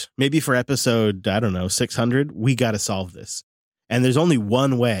point, maybe for episode, 600, we got to solve this. And there's only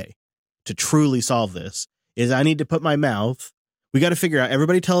one way to truly solve this is I need to put my mouth. We got to figure out,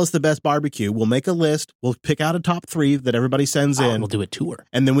 everybody tell us the best barbecue. We'll make a list. We'll pick out a top 3 that everybody sends in. We'll do a tour.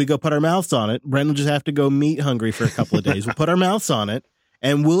 And then we go put our mouths on it. Brent will just have to go meat hungry for a couple of days. We'll put our mouths on it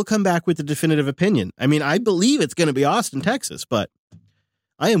and we'll come back with a definitive opinion. I mean, I believe it's going to be Austin, Texas, but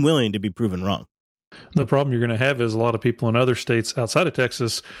I am willing to be proven wrong. The problem you're going to have is a lot of people in other states outside of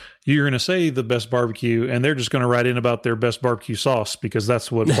Texas, you're going to say the best barbecue, and they're just going to write in about their best barbecue sauce because that's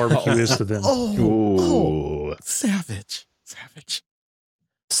what barbecue is to them. Oh, savage.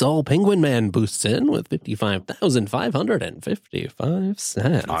 Soul Penguin Man boosts in with 55,555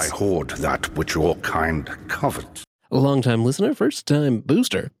 cents. I hoard that which your kind covet. A long-time listener, first-time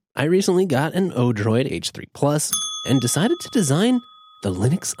booster. I recently got an Odroid H3 Plus and decided to design the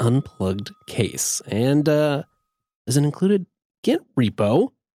Linux Unplugged case. And there's an included Git repo,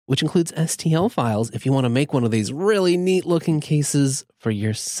 which includes STL files if you want to make one of these really neat-looking cases for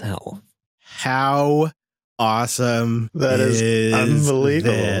yourself. How awesome That is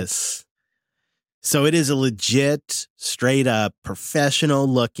unbelievable. this? So it is a legit, straight-up,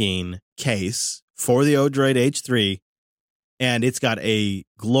 professional-looking case for the Odroid H3, and it's got a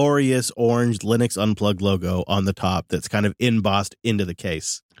glorious orange Linux Unplugged logo on the top that's kind of embossed into the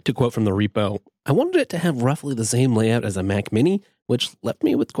case. To quote from the repo, I wanted it to have roughly the same layout as a Mac Mini, which left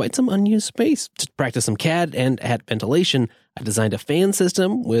me with quite some unused space. To practice some CAD and add ventilation, I designed a fan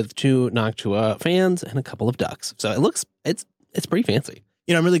system with 2 Noctua fans and a couple of ducts. So it's pretty fancy.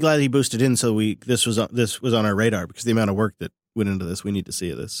 I'm really glad he boosted in so this was on our radar because the amount of work that went into this, we need to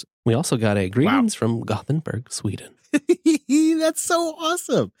see this. We also got a greetings from Gothenburg, Sweden. That's so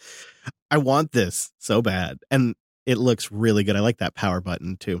awesome. I want this so bad. And it looks really good. I like that power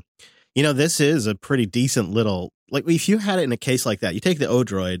button too. This is a pretty decent little, like if you had it in a case like that, you take the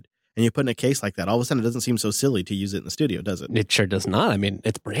Odroid and you put it in a case like that, all of a sudden it doesn't seem so silly to use it in the studio, does it? It sure does not. I mean,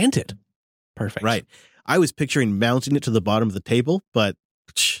 it's branded. Perfect. Right. I was picturing mounting it to the bottom of the table, but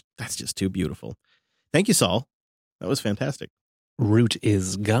that's just too beautiful. Thank you, Saul. That was fantastic. Root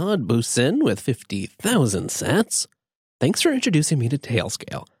is God boosts in with 50,000 sats. Thanks for introducing me to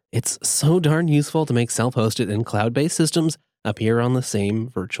Tailscale. It's so darn useful to make self-hosted and cloud-based systems appear on the same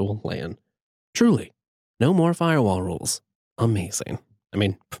virtual LAN. Truly, no more firewall rules. Amazing. I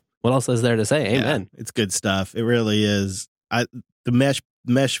mean, what else is there to say? Amen. Yeah, it's good stuff. It really is. The mesh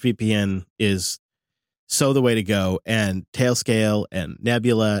VPN is so the way to go, and Tailscale and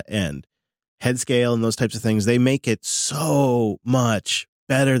Nebula and Headscale and those types of things, they make it so much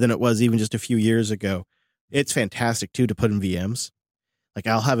better than it was even just a few years ago. It's fantastic, too, to put in VMs. Like,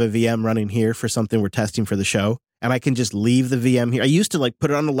 I'll have a VM running here for something we're testing for the show, and I can just leave the VM here. I used to, put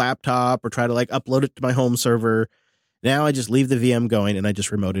it on a laptop or try to, upload it to my home server. Now I just leave the VM going, and I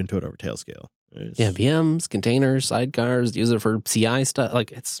just remote into it over Tailscale. Yeah, VMs, containers, sidecars, use it for CI stuff.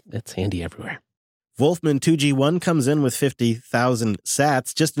 It's handy everywhere. Wolfman 2G1 comes in with 50,000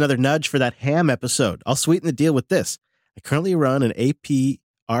 sats. Just another nudge for that ham episode. I'll sweeten the deal with this. I currently run an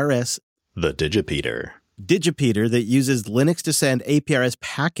APRS, The Digipeater that uses Linux to send APRS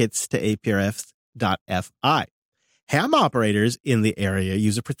packets to APRS.fi. Ham operators in the area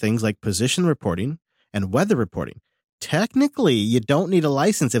use it for things like position reporting and weather reporting. Technically, you don't need a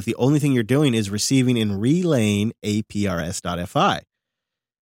license if the only thing you're doing is receiving and relaying APRS.fi.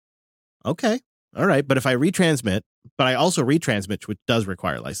 Okay. All right. But if I retransmit, but I also retransmit, which does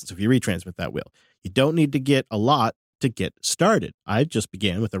require a license. If you retransmit, that will. You don't need to get a lot to get started. I just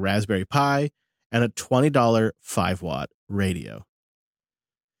began with a Raspberry Pi and a $20 5-watt radio.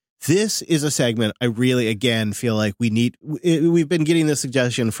 This is a segment I really, again, feel like we need. We've been getting this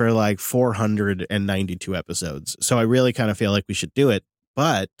suggestion for 492 episodes. So I really kind of feel like we should do it.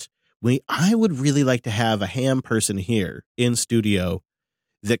 But I would really like to have a ham person here in studio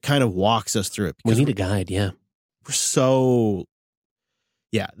that kind of walks us through it. We need a guide, yeah. We're so...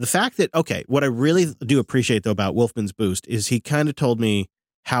 Yeah, the fact that, okay, what I really do appreciate, though, about Wolfman's Boost is he kind of told me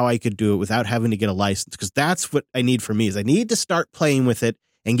how I could do it without having to get a license, because that's what I need for me, is I need to start playing with it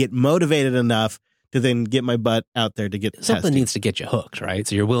and get motivated enough to then get my butt out there to get something testing. Needs to get you hooked, right?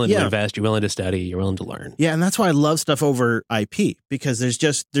 So you're willing to invest, you're willing to study, you're willing to learn. Yeah, and that's why I love stuff over IP, because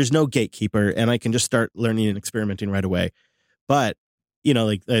there's no gatekeeper, and I can just start learning and experimenting right away. But, you know,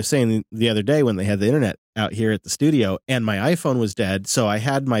 like I was saying the other day when they had the internet out here at the studio and my iPhone was dead, so I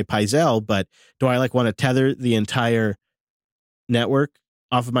had my Paizel, but do I want to tether the entire network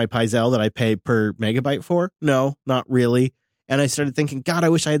off of my Paizel that I pay per megabyte for? No, not really. And I started thinking, God, I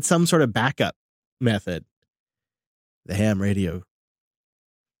wish I had some sort of backup method. The ham radio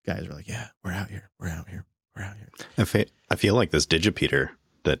guys were like, yeah, we're out here. I feel like this Digipeater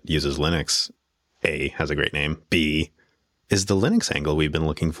that uses Linux, A, has a great name, B, is the Linux angle we've been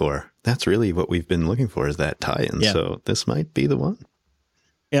looking for. That's really what we've been looking for, is that tie-in. Yeah. So this might be the one.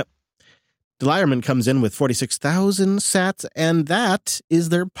 Yep. Delierman comes in with 46,000 sats, and that is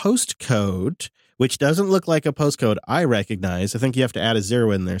their postcode, which doesn't look like a postcode I recognize. I think you have to add a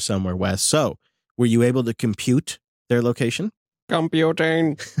 0 in there somewhere, Wes. So were you able to compute their location?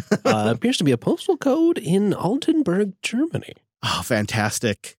 Computing. Appears to be a postal code in Altenburg, Germany. Oh,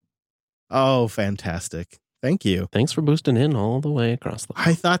 fantastic. Thank you. Thanks for boosting in all the way across the world.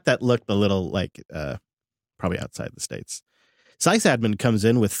 I thought that looked a little like probably outside the States. Sysadmin comes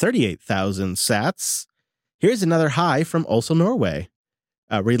in with 38,000 sats. Here's another high from also Norway.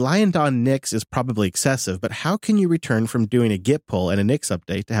 Reliant on Nix is probably excessive, but how can you return from doing a Git pull and a Nix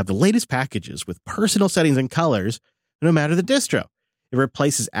update to have the latest packages with personal settings and colors, no matter the distro? It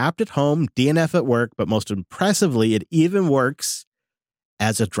replaces apt at home, DNF at work, but most impressively, it even works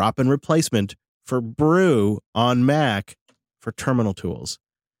as a drop-in replacement for Brew on Mac for terminal tools.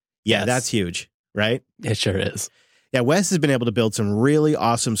 Yeah, yes. That's huge, right? It sure is. Yeah, Wes has been able to build some really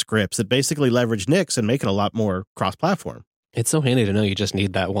awesome scripts that basically leverage Nix and make it a lot more cross-platform. It's so handy to know you just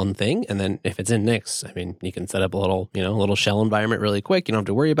need that one thing. And then if it's in Nix, I mean, you can set up a little shell environment really quick. You don't have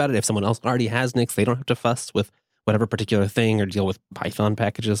to worry about it. If someone else already has Nix, they don't have to fuss with whatever particular thing or deal with Python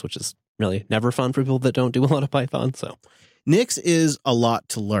packages, which is really never fun for people that don't do a lot of Python. So Nix is a lot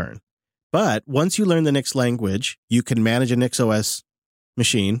to learn. But once you learn the Nix language, you can manage a NixOS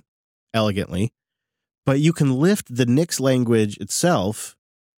machine elegantly. But you can lift the Nix language itself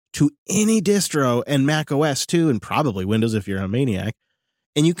to any distro and Mac OS too, and probably Windows if you're a maniac.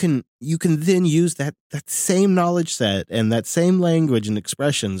 And you can then use that same knowledge set and that same language and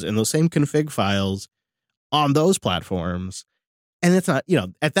expressions and those same config files on those platforms. And it's not,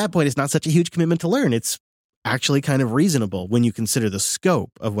 at that point, it's not such a huge commitment to learn. It's actually kind of reasonable when you consider the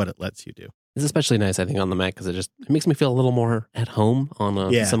scope of what it lets you do. It's especially nice, I think, on the Mac because it makes me feel a little more at home on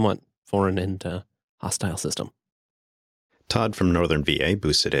a somewhat foreign and hostile system. Todd from Northern VA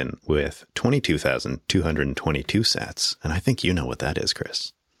boosted in with 22,222 sats, and I think you know what that is,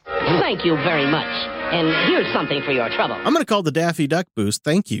 Chris. Thank you very much, and here's something for your trouble. I'm going to call the Daffy Duck boost.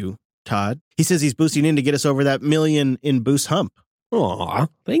 Thank you, Todd. He says he's boosting in to get us over that million in boost hump. Aw,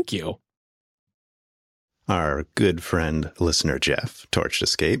 thank you. Our good friend, listener Jeff, Torched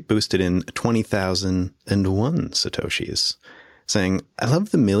Escape, boosted in 20,001 Satoshis, saying, I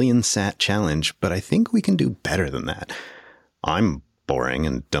love the million sat challenge, but I think we can do better than that. I'm boring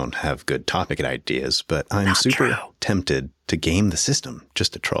and don't have good topic ideas, but I'm not super tempted to game the system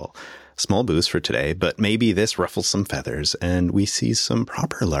just to troll. Small boost for today, but maybe this ruffles some feathers and we see some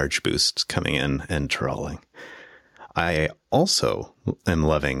proper large boosts coming in and trolling. I also am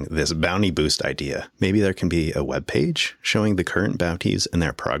loving this bounty boost idea. Maybe there can be a web page showing the current bounties and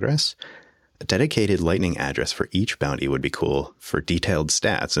their progress. A dedicated Lightning address for each bounty would be cool for detailed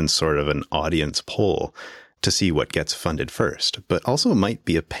stats and sort of an audience poll to see what gets funded first, but also might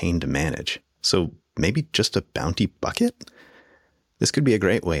be a pain to manage. So maybe just a bounty bucket? This could be a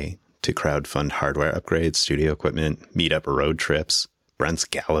great way to crowdfund hardware upgrades, studio equipment, meetup road trips, Brent's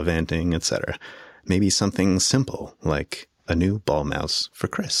gallivanting, etc. Maybe something simple like a new ball mouse for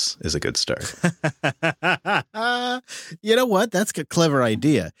Chris is a good start. You know what? That's a clever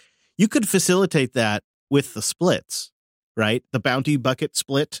idea. You could facilitate that with the splits, right? The bounty bucket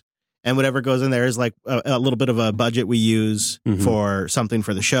split. And whatever goes in there is like a little bit of a budget we use for something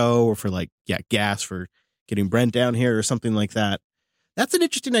for the show or for gas for getting Brent down here or something like that. That's an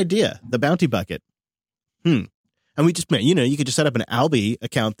interesting idea. The bounty bucket. And we just, you could just set up an Albi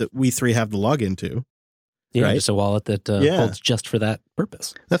account that we three have to log into. Yeah, right? Just a wallet that holds just for that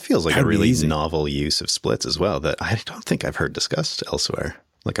purpose. That feels like a really novel use of splits as well that I don't think I've heard discussed elsewhere.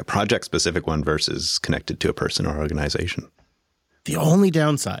 like a project-specific one versus connected to a person or organization. The only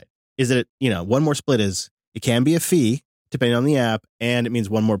downside is that, one more split is it can be a fee depending on the app, and it means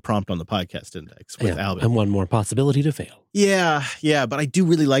one more prompt on the podcast index with Albin. And one more possibility to fail. Yeah, but I do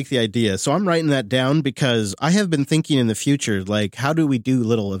really like the idea. So I'm writing that down because I have been thinking in the future, like, how do we do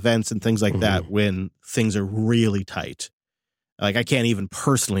little events and things like that when things are really tight? Like, I can't even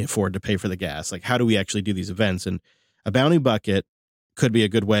personally afford to pay for the gas. Like, how do we actually do these events? And a bounty bucket could be a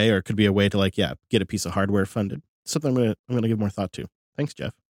good way, or it could be a way to get a piece of hardware funded. Something I'm gonna give more thought to. Thanks,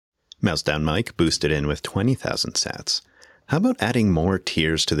 Jeff. Mouse Down Mike boosted in with 20,000 sats. How about adding more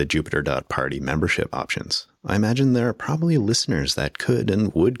tiers to the Jupiter.party membership options? I imagine there are probably listeners that could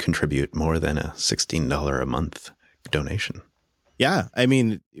and would contribute more than a $16 a month donation. Yeah, I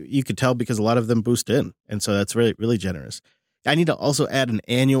mean, you could tell because a lot of them boost in, and so that's really, really generous. I need to also add an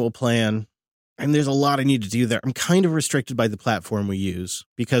annual plan, and there's a lot I need to do there. I'm kind of restricted by the platform we use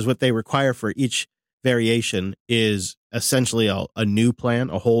because what they require for each variation is essentially a new plan,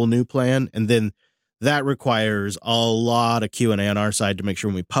 a whole new plan, and then that requires a lot of Q&A on our side to make sure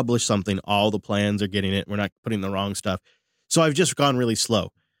when we publish something, all the plans are getting it. We're not putting the wrong stuff. So I've just gone really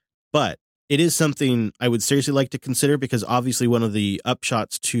slow. But it is something I would seriously like to consider because obviously one of the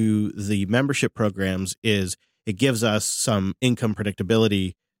upshots to the membership programs is it gives us some income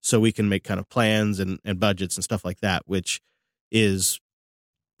predictability so we can make kind of plans and budgets and stuff like that, which is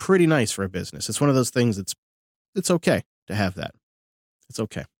pretty nice for a business. It's one of those things it's okay to have that. It's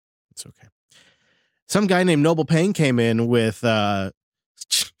okay. Some guy named Noble Payne came in with some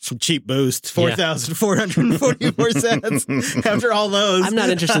cheap boosts, 4,444 cents after all those. I'm not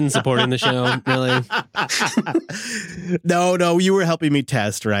interested in supporting the show, really. No, you were helping me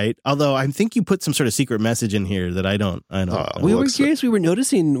test, right? Although I think you put some sort of secret message in here that I don't. We were curious. We were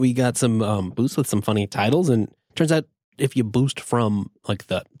noticing we got some boosts with some funny titles, and turns out if you boost from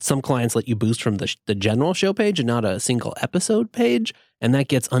some clients let you boost from the general show page and not a single episode page, and that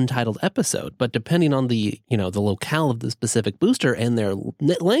gets untitled episode. But depending on the locale of the specific booster and their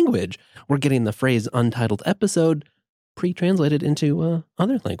language, we're getting the phrase untitled episode pre-translated into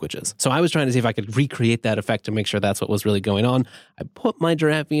other languages. So I was trying to see if I could recreate that effect to make sure that's what was really going on. I put my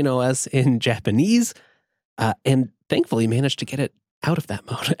Giraffing OS in Japanese and thankfully managed to get it out of that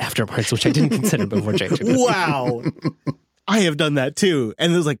mode afterwards, which I didn't consider before changing it. Wow. I have done that too.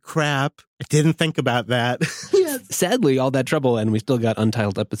 And it was like, crap, I didn't think about that. Sadly, all that trouble, and we still got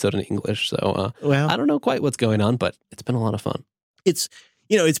untitled episode in English. So I don't know quite what's going on, but it's been a lot of fun. It's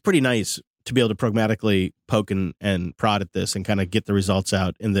pretty nice to be able to pragmatically poke and prod at this and kind of get the results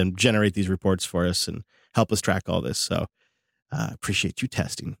out and then generate these reports for us and help us track all this. So appreciate you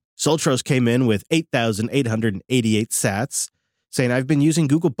testing. Soltros came in with 8,888 sats, saying, I've been using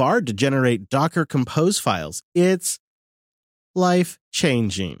Google Bard to generate Docker Compose files. It's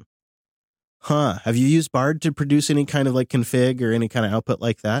life-changing. Have you used Bard to produce any kind of config or any kind of output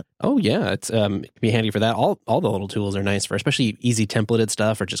like that? Oh, yeah. It's it can be handy for that. All the little tools are nice for especially easy templated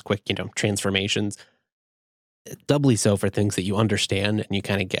stuff or just quick, transformations. Doubly so for things that you understand and you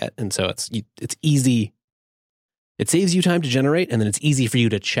kind of get. And so it's easy. It saves you time to generate, and then it's easy for you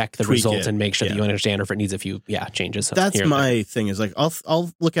to check the results and make sure that you understand, or if it needs a few changes. That's my thing is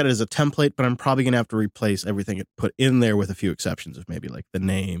I'll look at it as a template, but I'm probably going to have to replace everything it put in there with a few exceptions of maybe the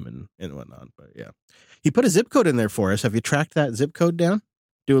name and whatnot. But yeah, he put a zip code in there for us. Have you tracked that zip code down?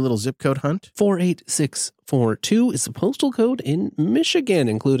 Do a little zip code hunt. 48642 is the postal code in Michigan,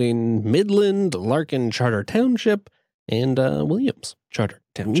 including Midland, Larkin Charter Township, and Williams Charter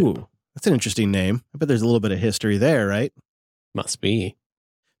Township. Ooh. That's an interesting name. I bet there's a little bit of history there, right? Must be.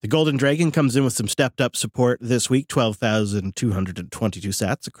 The Golden Dragon comes in with some stepped-up support this week, 12,222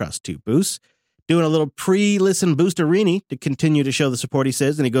 sats across 2 boosts. Doing a little pre-listen boosterini to continue to show the support, he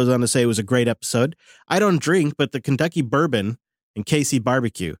says, and he goes on to say it was a great episode. I don't drink, but the Kentucky Bourbon and KC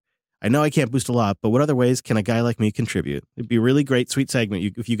Barbecue. I know I can't boost a lot, but what other ways can a guy like me contribute? It'd be a really great, sweet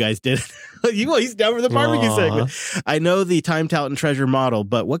segment if you guys did it. He's down for the barbecue segment. I know the time, talent, and treasure model,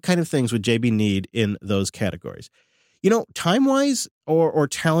 but what kind of things would JB need in those categories? Time-wise or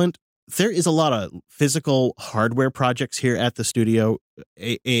talent, there is a lot of physical hardware projects here at the studio.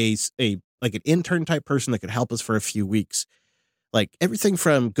 An intern type person that could help us for a few weeks. Everything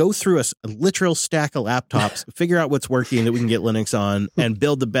from go through a literal stack of laptops, figure out what's working that we can get Linux on, and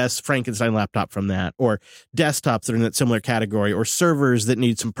build the best Frankenstein laptop from that, or desktops that are in that similar category, or servers that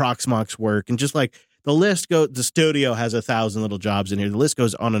need some Proxmox work, and just the list goes. The studio has 1,000 little jobs in here. The list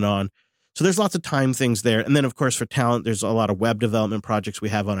goes on and on. So there's lots of time things there. And then, of course, for talent, there's a lot of web development projects we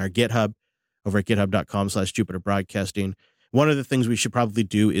have on our GitHub over at github.com/Jupiter Broadcasting. One of the things we should probably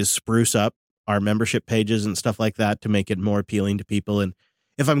do is spruce up our membership pages and stuff like that to make it more appealing to people. And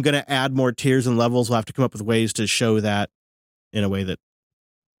if I'm going to add more tiers and levels, we'll have to come up with ways to show that in a way that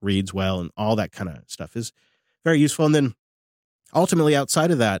reads well, and all that kind of stuff is very useful. And then ultimately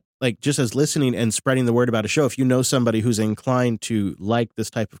outside of that, like just as listening and spreading the word about a show, if you know somebody who's inclined to like this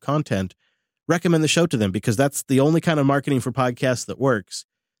type of content, recommend the show to them, because that's the only kind of marketing for podcasts that works.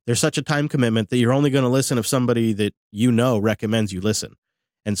 There's such a time commitment that you're only going to listen if somebody that you know recommends you listen.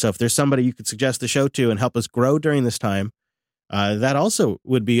 And so if there's somebody you could suggest the show to and help us grow during this time, that also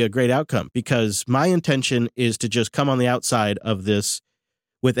would be a great outcome, because my intention is to just come on the outside of this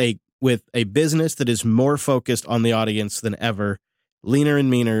with a business that is more focused on the audience than ever, leaner and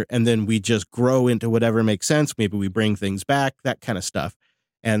meaner, and then we just grow into whatever makes sense. Maybe we bring things back, that kind of stuff.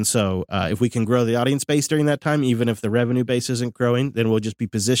 And so if we can grow the audience base during that time, even if the revenue base isn't growing, then we'll just be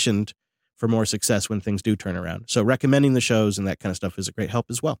positioned for more success when things do turn around. So recommending the shows and that kind of stuff is a great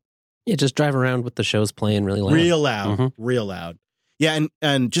help as well. Yeah, just drive around with the shows playing really loud. Real loud. Yeah,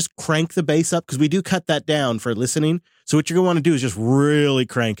 and just crank the bass up, because we do cut that down for listening. So what you're going to want to do is just really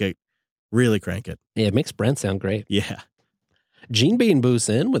crank it. Really crank it. Yeah, it makes Brent sound great. Yeah. Gene Bean boosts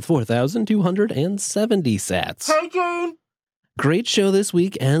in with 4,270 sats. Hey, Gene! Great show this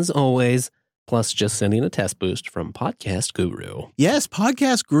week, as always. Plus, just sending a test boost from Podcast Guru. Yes,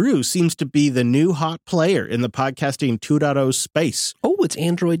 Podcast Guru seems to be the new hot player in the podcasting 2.0 space. Oh, it's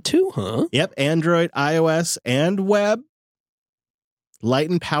Android too, huh? Yep, Android, iOS, and web. Light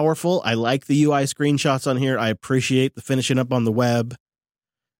and powerful. I like the UI screenshots on here. I appreciate the finishing up on the web.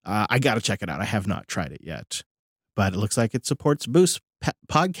 I got to check it out. I have not tried it yet, but it looks like it supports Boost.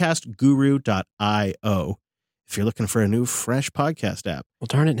 Podcastguru.io. If you're looking for a new, fresh podcast app. Well,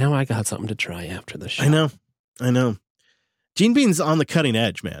 darn it, now I got something to try after the show. I know. Gene Bean's on the cutting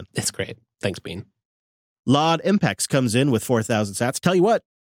edge, man. It's great. Thanks, Bean. Laud Impex comes in with 4,000 sats. Tell you what,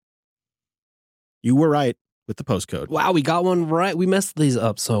 you were right with the postcode. Wow, we got one right. We mess these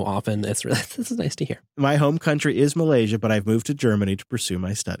up so often. This is nice to hear. My home country is Malaysia, but I've moved to Germany to pursue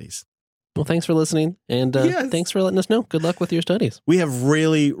my studies. Well, thanks for listening, and thanks for letting us know. Good luck with your studies. We have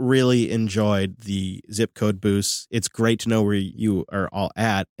really, really enjoyed the zip code boosts. It's great to know where you are all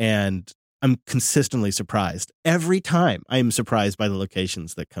at, and I'm consistently surprised. Every time I am surprised by the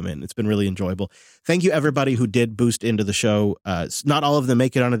locations that come in. It's been really enjoyable. Thank you, everybody who did boost into the show. Not all of them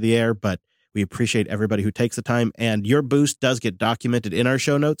make it onto the air, but we appreciate everybody who takes the time, and your boost does get documented in our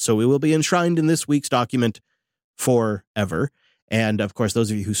show notes, so we will be enshrined in this week's document forever. And, of course,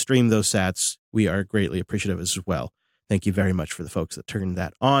 those of you who stream those sats, we are greatly appreciative as well. Thank you very much for the folks that turned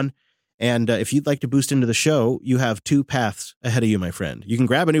that on. And if you'd like to boost into the show, you have two paths ahead of you, my friend. You can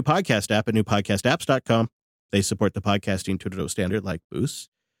grab a new podcast app at newpodcastapps.com. They support the podcasting 2.0 standard like Boost.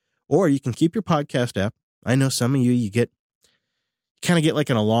 Or you can keep your podcast app. I know some of you kind of get like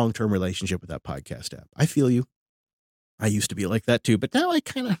in a long-term relationship with that podcast app. I feel you. I used to be like that too, but now I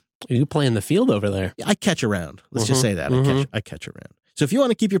kind of... You play in the field over there. I catch around. Let's just say that. I catch around. So if you want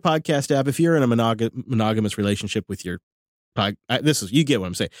to keep your podcast app, if you're in a monogamous relationship with your you get what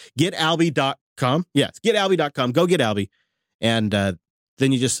I'm saying. GetAlby.com. Yes, GetAlby.com. Go get Alby. And then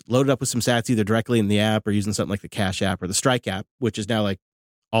you just load it up with some sats either directly in the app or using something like the Cash app or the Strike app, which is now like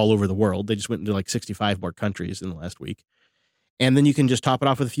all over the world. They just went into like 65 more countries in the last week. And then you can just top it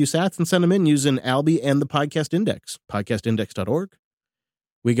off with a few sats and send them in using Alby and the podcast index, podcastindex.org.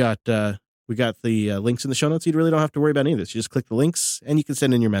 We got the links in the show notes. You really don't have to worry about any of this. You just click the links and you can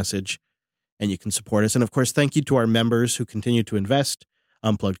send in your message and you can support us. And of course, thank you to our members who continue to invest,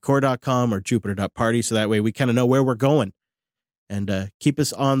 unpluggedcore.com or jupiter.party. So that way we kind of know where we're going and keep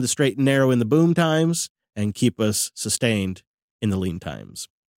us on the straight and narrow in the boom times and keep us sustained in the lean times.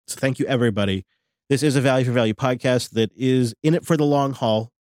 So thank you, everybody. This is a value for value podcast that is in it for the long haul.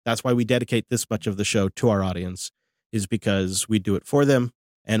 That's why we dedicate this much of the show to our audience, is because we do it for them.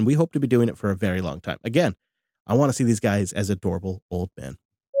 And we hope to be doing it for a very long time. Again, I want to see these guys as adorable old men.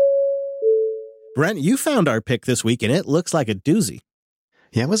 Brent, you found our pick this week, and it looks like a doozy.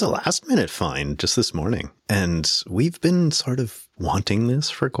 Yeah, it was a last-minute find just this morning. And we've been sort of wanting this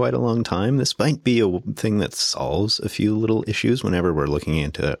for quite a long time. This might be a thing that solves a few little issues whenever we're looking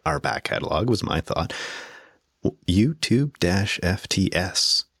into our back catalog, was my thought.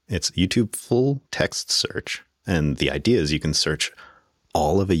 YouTube-FTS. It's YouTube full text search. And the idea is you can search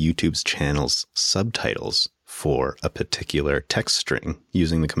all of a YouTube's channel's subtitles for a particular text string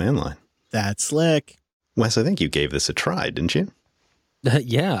using the command line. That's slick. Wes, I think you gave this a try, didn't you?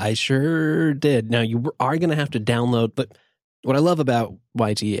 Yeah, I sure did. Now, you are going to have to download, but what I love about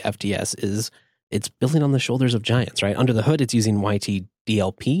YT-FTS is it's building on the shoulders of giants, right? Under the hood, it's using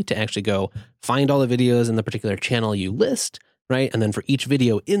YT-DLP to actually go find all the videos in the particular channel you list, right? And then for each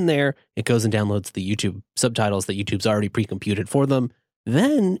video in there, it goes and downloads the YouTube subtitles that YouTube's already pre-computed for them.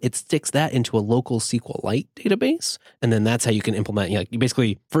 Then it sticks that into a local SQLite database. And then that's how you can implement, you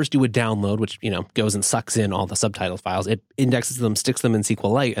basically first do a download, which, goes and sucks in all the subtitle files. It indexes them, sticks them in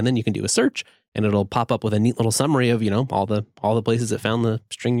SQLite, and then you can do a search and it'll pop up with a neat little summary of, all the places it found the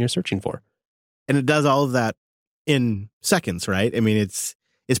string you're searching for. And it does all of that in seconds, right? I mean, it's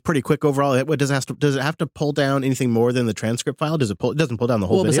pretty quick overall. Does it have to pull down anything more than the transcript file? It doesn't pull down the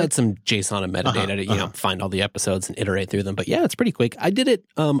whole video? Besides some JSON and metadata to, find all the episodes and iterate through them. But yeah, it's pretty quick. I did it.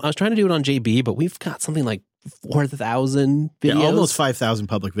 I was trying to do it on JB, but we've got something like 4,000 videos. Yeah, almost 5,000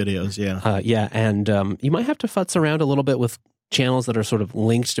 public videos. Yeah. And you might have to futz around a little bit with channels that are sort of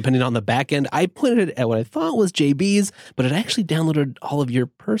linked depending on the back end. I put it at what I thought was JB's, but it actually downloaded all of your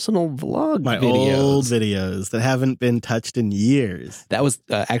personal vlog My videos. old videos that haven't been touched in years. That was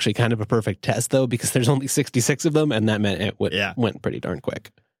actually kind of a perfect test, though, because there's only 66 of them, and that meant it went pretty darn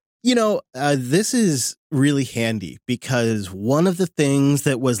quick. This is really handy because one of the things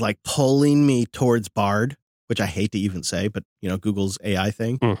that was like pulling me towards Bard, which I hate to even say, but Google's AI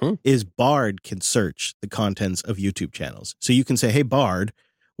thing, is Bard can search the contents of YouTube channels. So you can say, hey, Bard,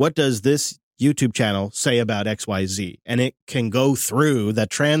 what does this YouTube channel say about XYZ? And it can go through the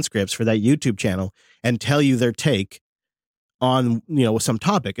transcripts for that YouTube channel and tell you their take on, some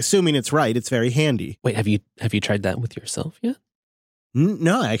topic. Assuming it's right, it's very handy. Wait, have you tried that with yourself yet?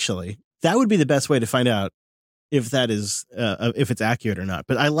 No, actually. That would be the best way to find out if that is, if it's accurate or not.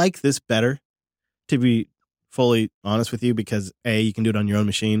 But I like this better, to be fully honest with you, because A, you can do it on your own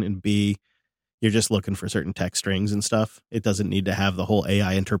machine, and B, you're just looking for certain text strings and stuff. It doesn't need to have the whole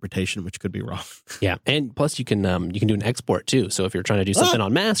AI interpretation, which could be wrong. Yeah, and plus you can do an export too. So if you're trying to do something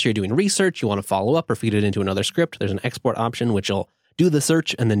en masse, you're doing research, you want to follow up or feed it into another script, there's an export option which will do the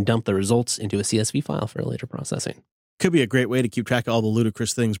search and then dump the results into a CSV file for later processing. Could be a great way to keep track of all the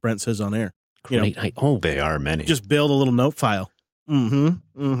ludicrous things Brent says on air. Great. They are many. Just build a little note file.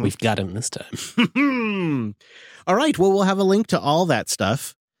 We've got him this time. All right. Well, we'll have a link to all that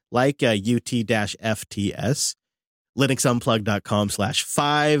stuff, like UT-FTS,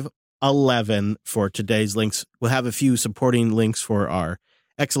 linuxunplugged.com/511 for today's links. We'll have a few supporting links for our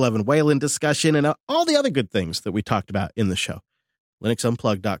X11 Wayland discussion and all the other good things that we talked about in the show.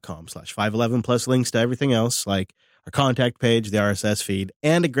 linuxunplugged.com/511 plus links to everything else, like our contact page, the RSS feed,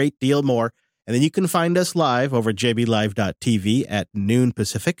 and a great deal more. And then you can find us live over jblive.tv at noon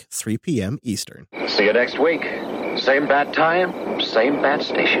Pacific, 3 p.m. Eastern. See you next week. Same bat time, same bat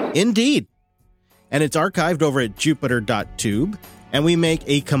station. Indeed. And it's archived over at jupiter.tube. And we make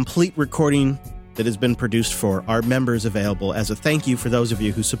a complete recording that has been produced for our members available as a thank you for those of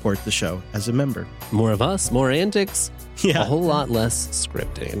you who support the show as a member. More of us, more antics, yeah. A whole lot less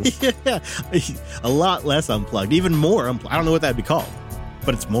scripting. Yeah, a lot less unplugged, even more unplugged. I don't know what that'd be called,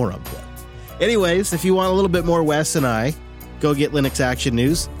 but it's more unplugged. Anyways, if you want a little bit more Wes and I, go get Linux Action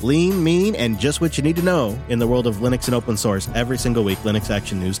News, lean, mean, and just what you need to know in the world of Linux and open source every single week,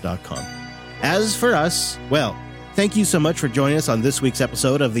 linuxactionnews.com. As for us, well, thank you so much for joining us on this week's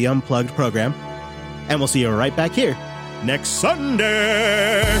episode of the Unplugged program, and we'll see you right back here next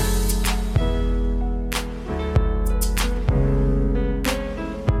Sunday.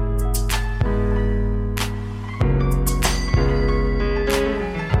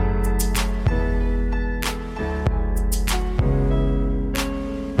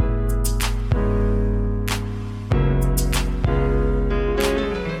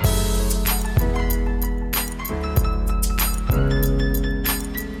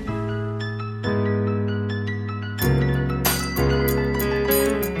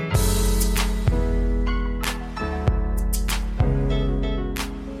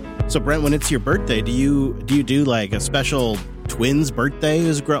 So, Brent, when it's your birthday, do you do like a special twins' birthday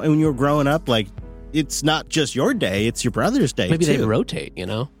when you were growing up? Like, it's not just your day; it's your brother's day. Maybe too. they rotate.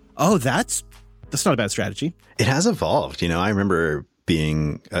 Oh, that's not a bad strategy. It has evolved. I remember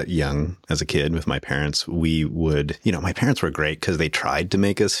being young as a kid with my parents. We would, my parents were great because they tried to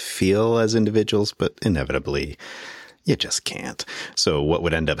make us feel as individuals, but inevitably, you just can't. So what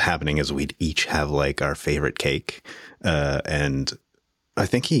would end up happening is we'd each have like our favorite cake, and I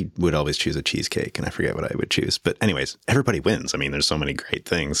think he would always choose a cheesecake, and I forget what I would choose. But anyways, everybody wins. I mean, there's so many great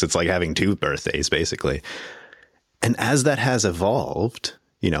things. It's like having two birthdays, basically. And as that has evolved,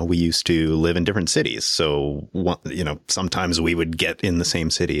 we used to live in different cities. So, sometimes we would get in the same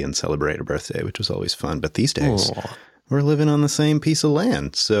city and celebrate a birthday, which was always fun. But these days, we're living on the same piece of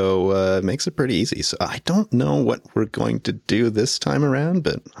land. So it makes it pretty easy. So I don't know what we're going to do this time around,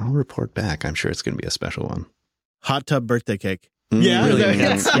 but I'll report back. I'm sure it's going to be a special one. Hot tub birthday cake. Yeah, really.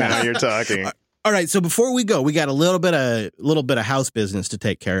 Now you're talking. All right. So before we go, we got a little bit of house business to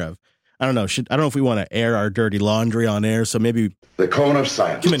take care of. I don't know. I don't know if we want to air our dirty laundry on air. So maybe The cone of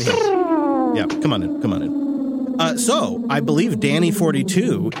science. come in here. Yeah, come on in. So I believe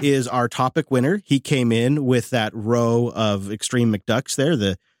Danny42 is our topic winner. He came in with that row of Extreme McDucks there,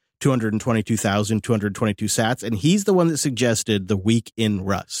 the 222,222 sats, and he's the one that suggested the week in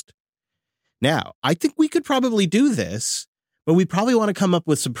Rust. Now, I think we could probably do this, but we probably want to come up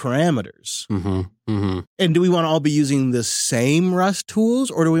with some parameters. And do we want to all be using the same Rust tools,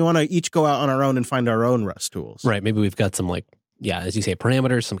 or do we want to each go out on our own and find our own Rust tools? Right. Maybe we've got some, like, as you say,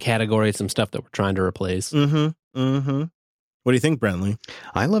 parameters, some categories, some stuff that we're trying to replace. What do you think, Brentley?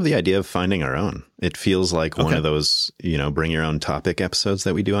 I love the idea of finding our own. It feels like one of those, bring your own topic episodes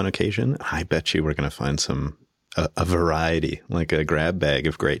that we do on occasion. I bet you we're going to find a variety, like a grab bag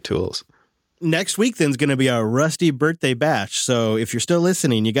of great tools. Next week, then, is going to be our Rusty birthday bash. So if you're still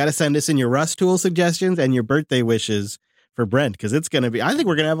listening, you got to send us in your Rust tool suggestions and your birthday wishes for Brent, because it's going to be, I think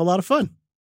we're going to have a lot of fun.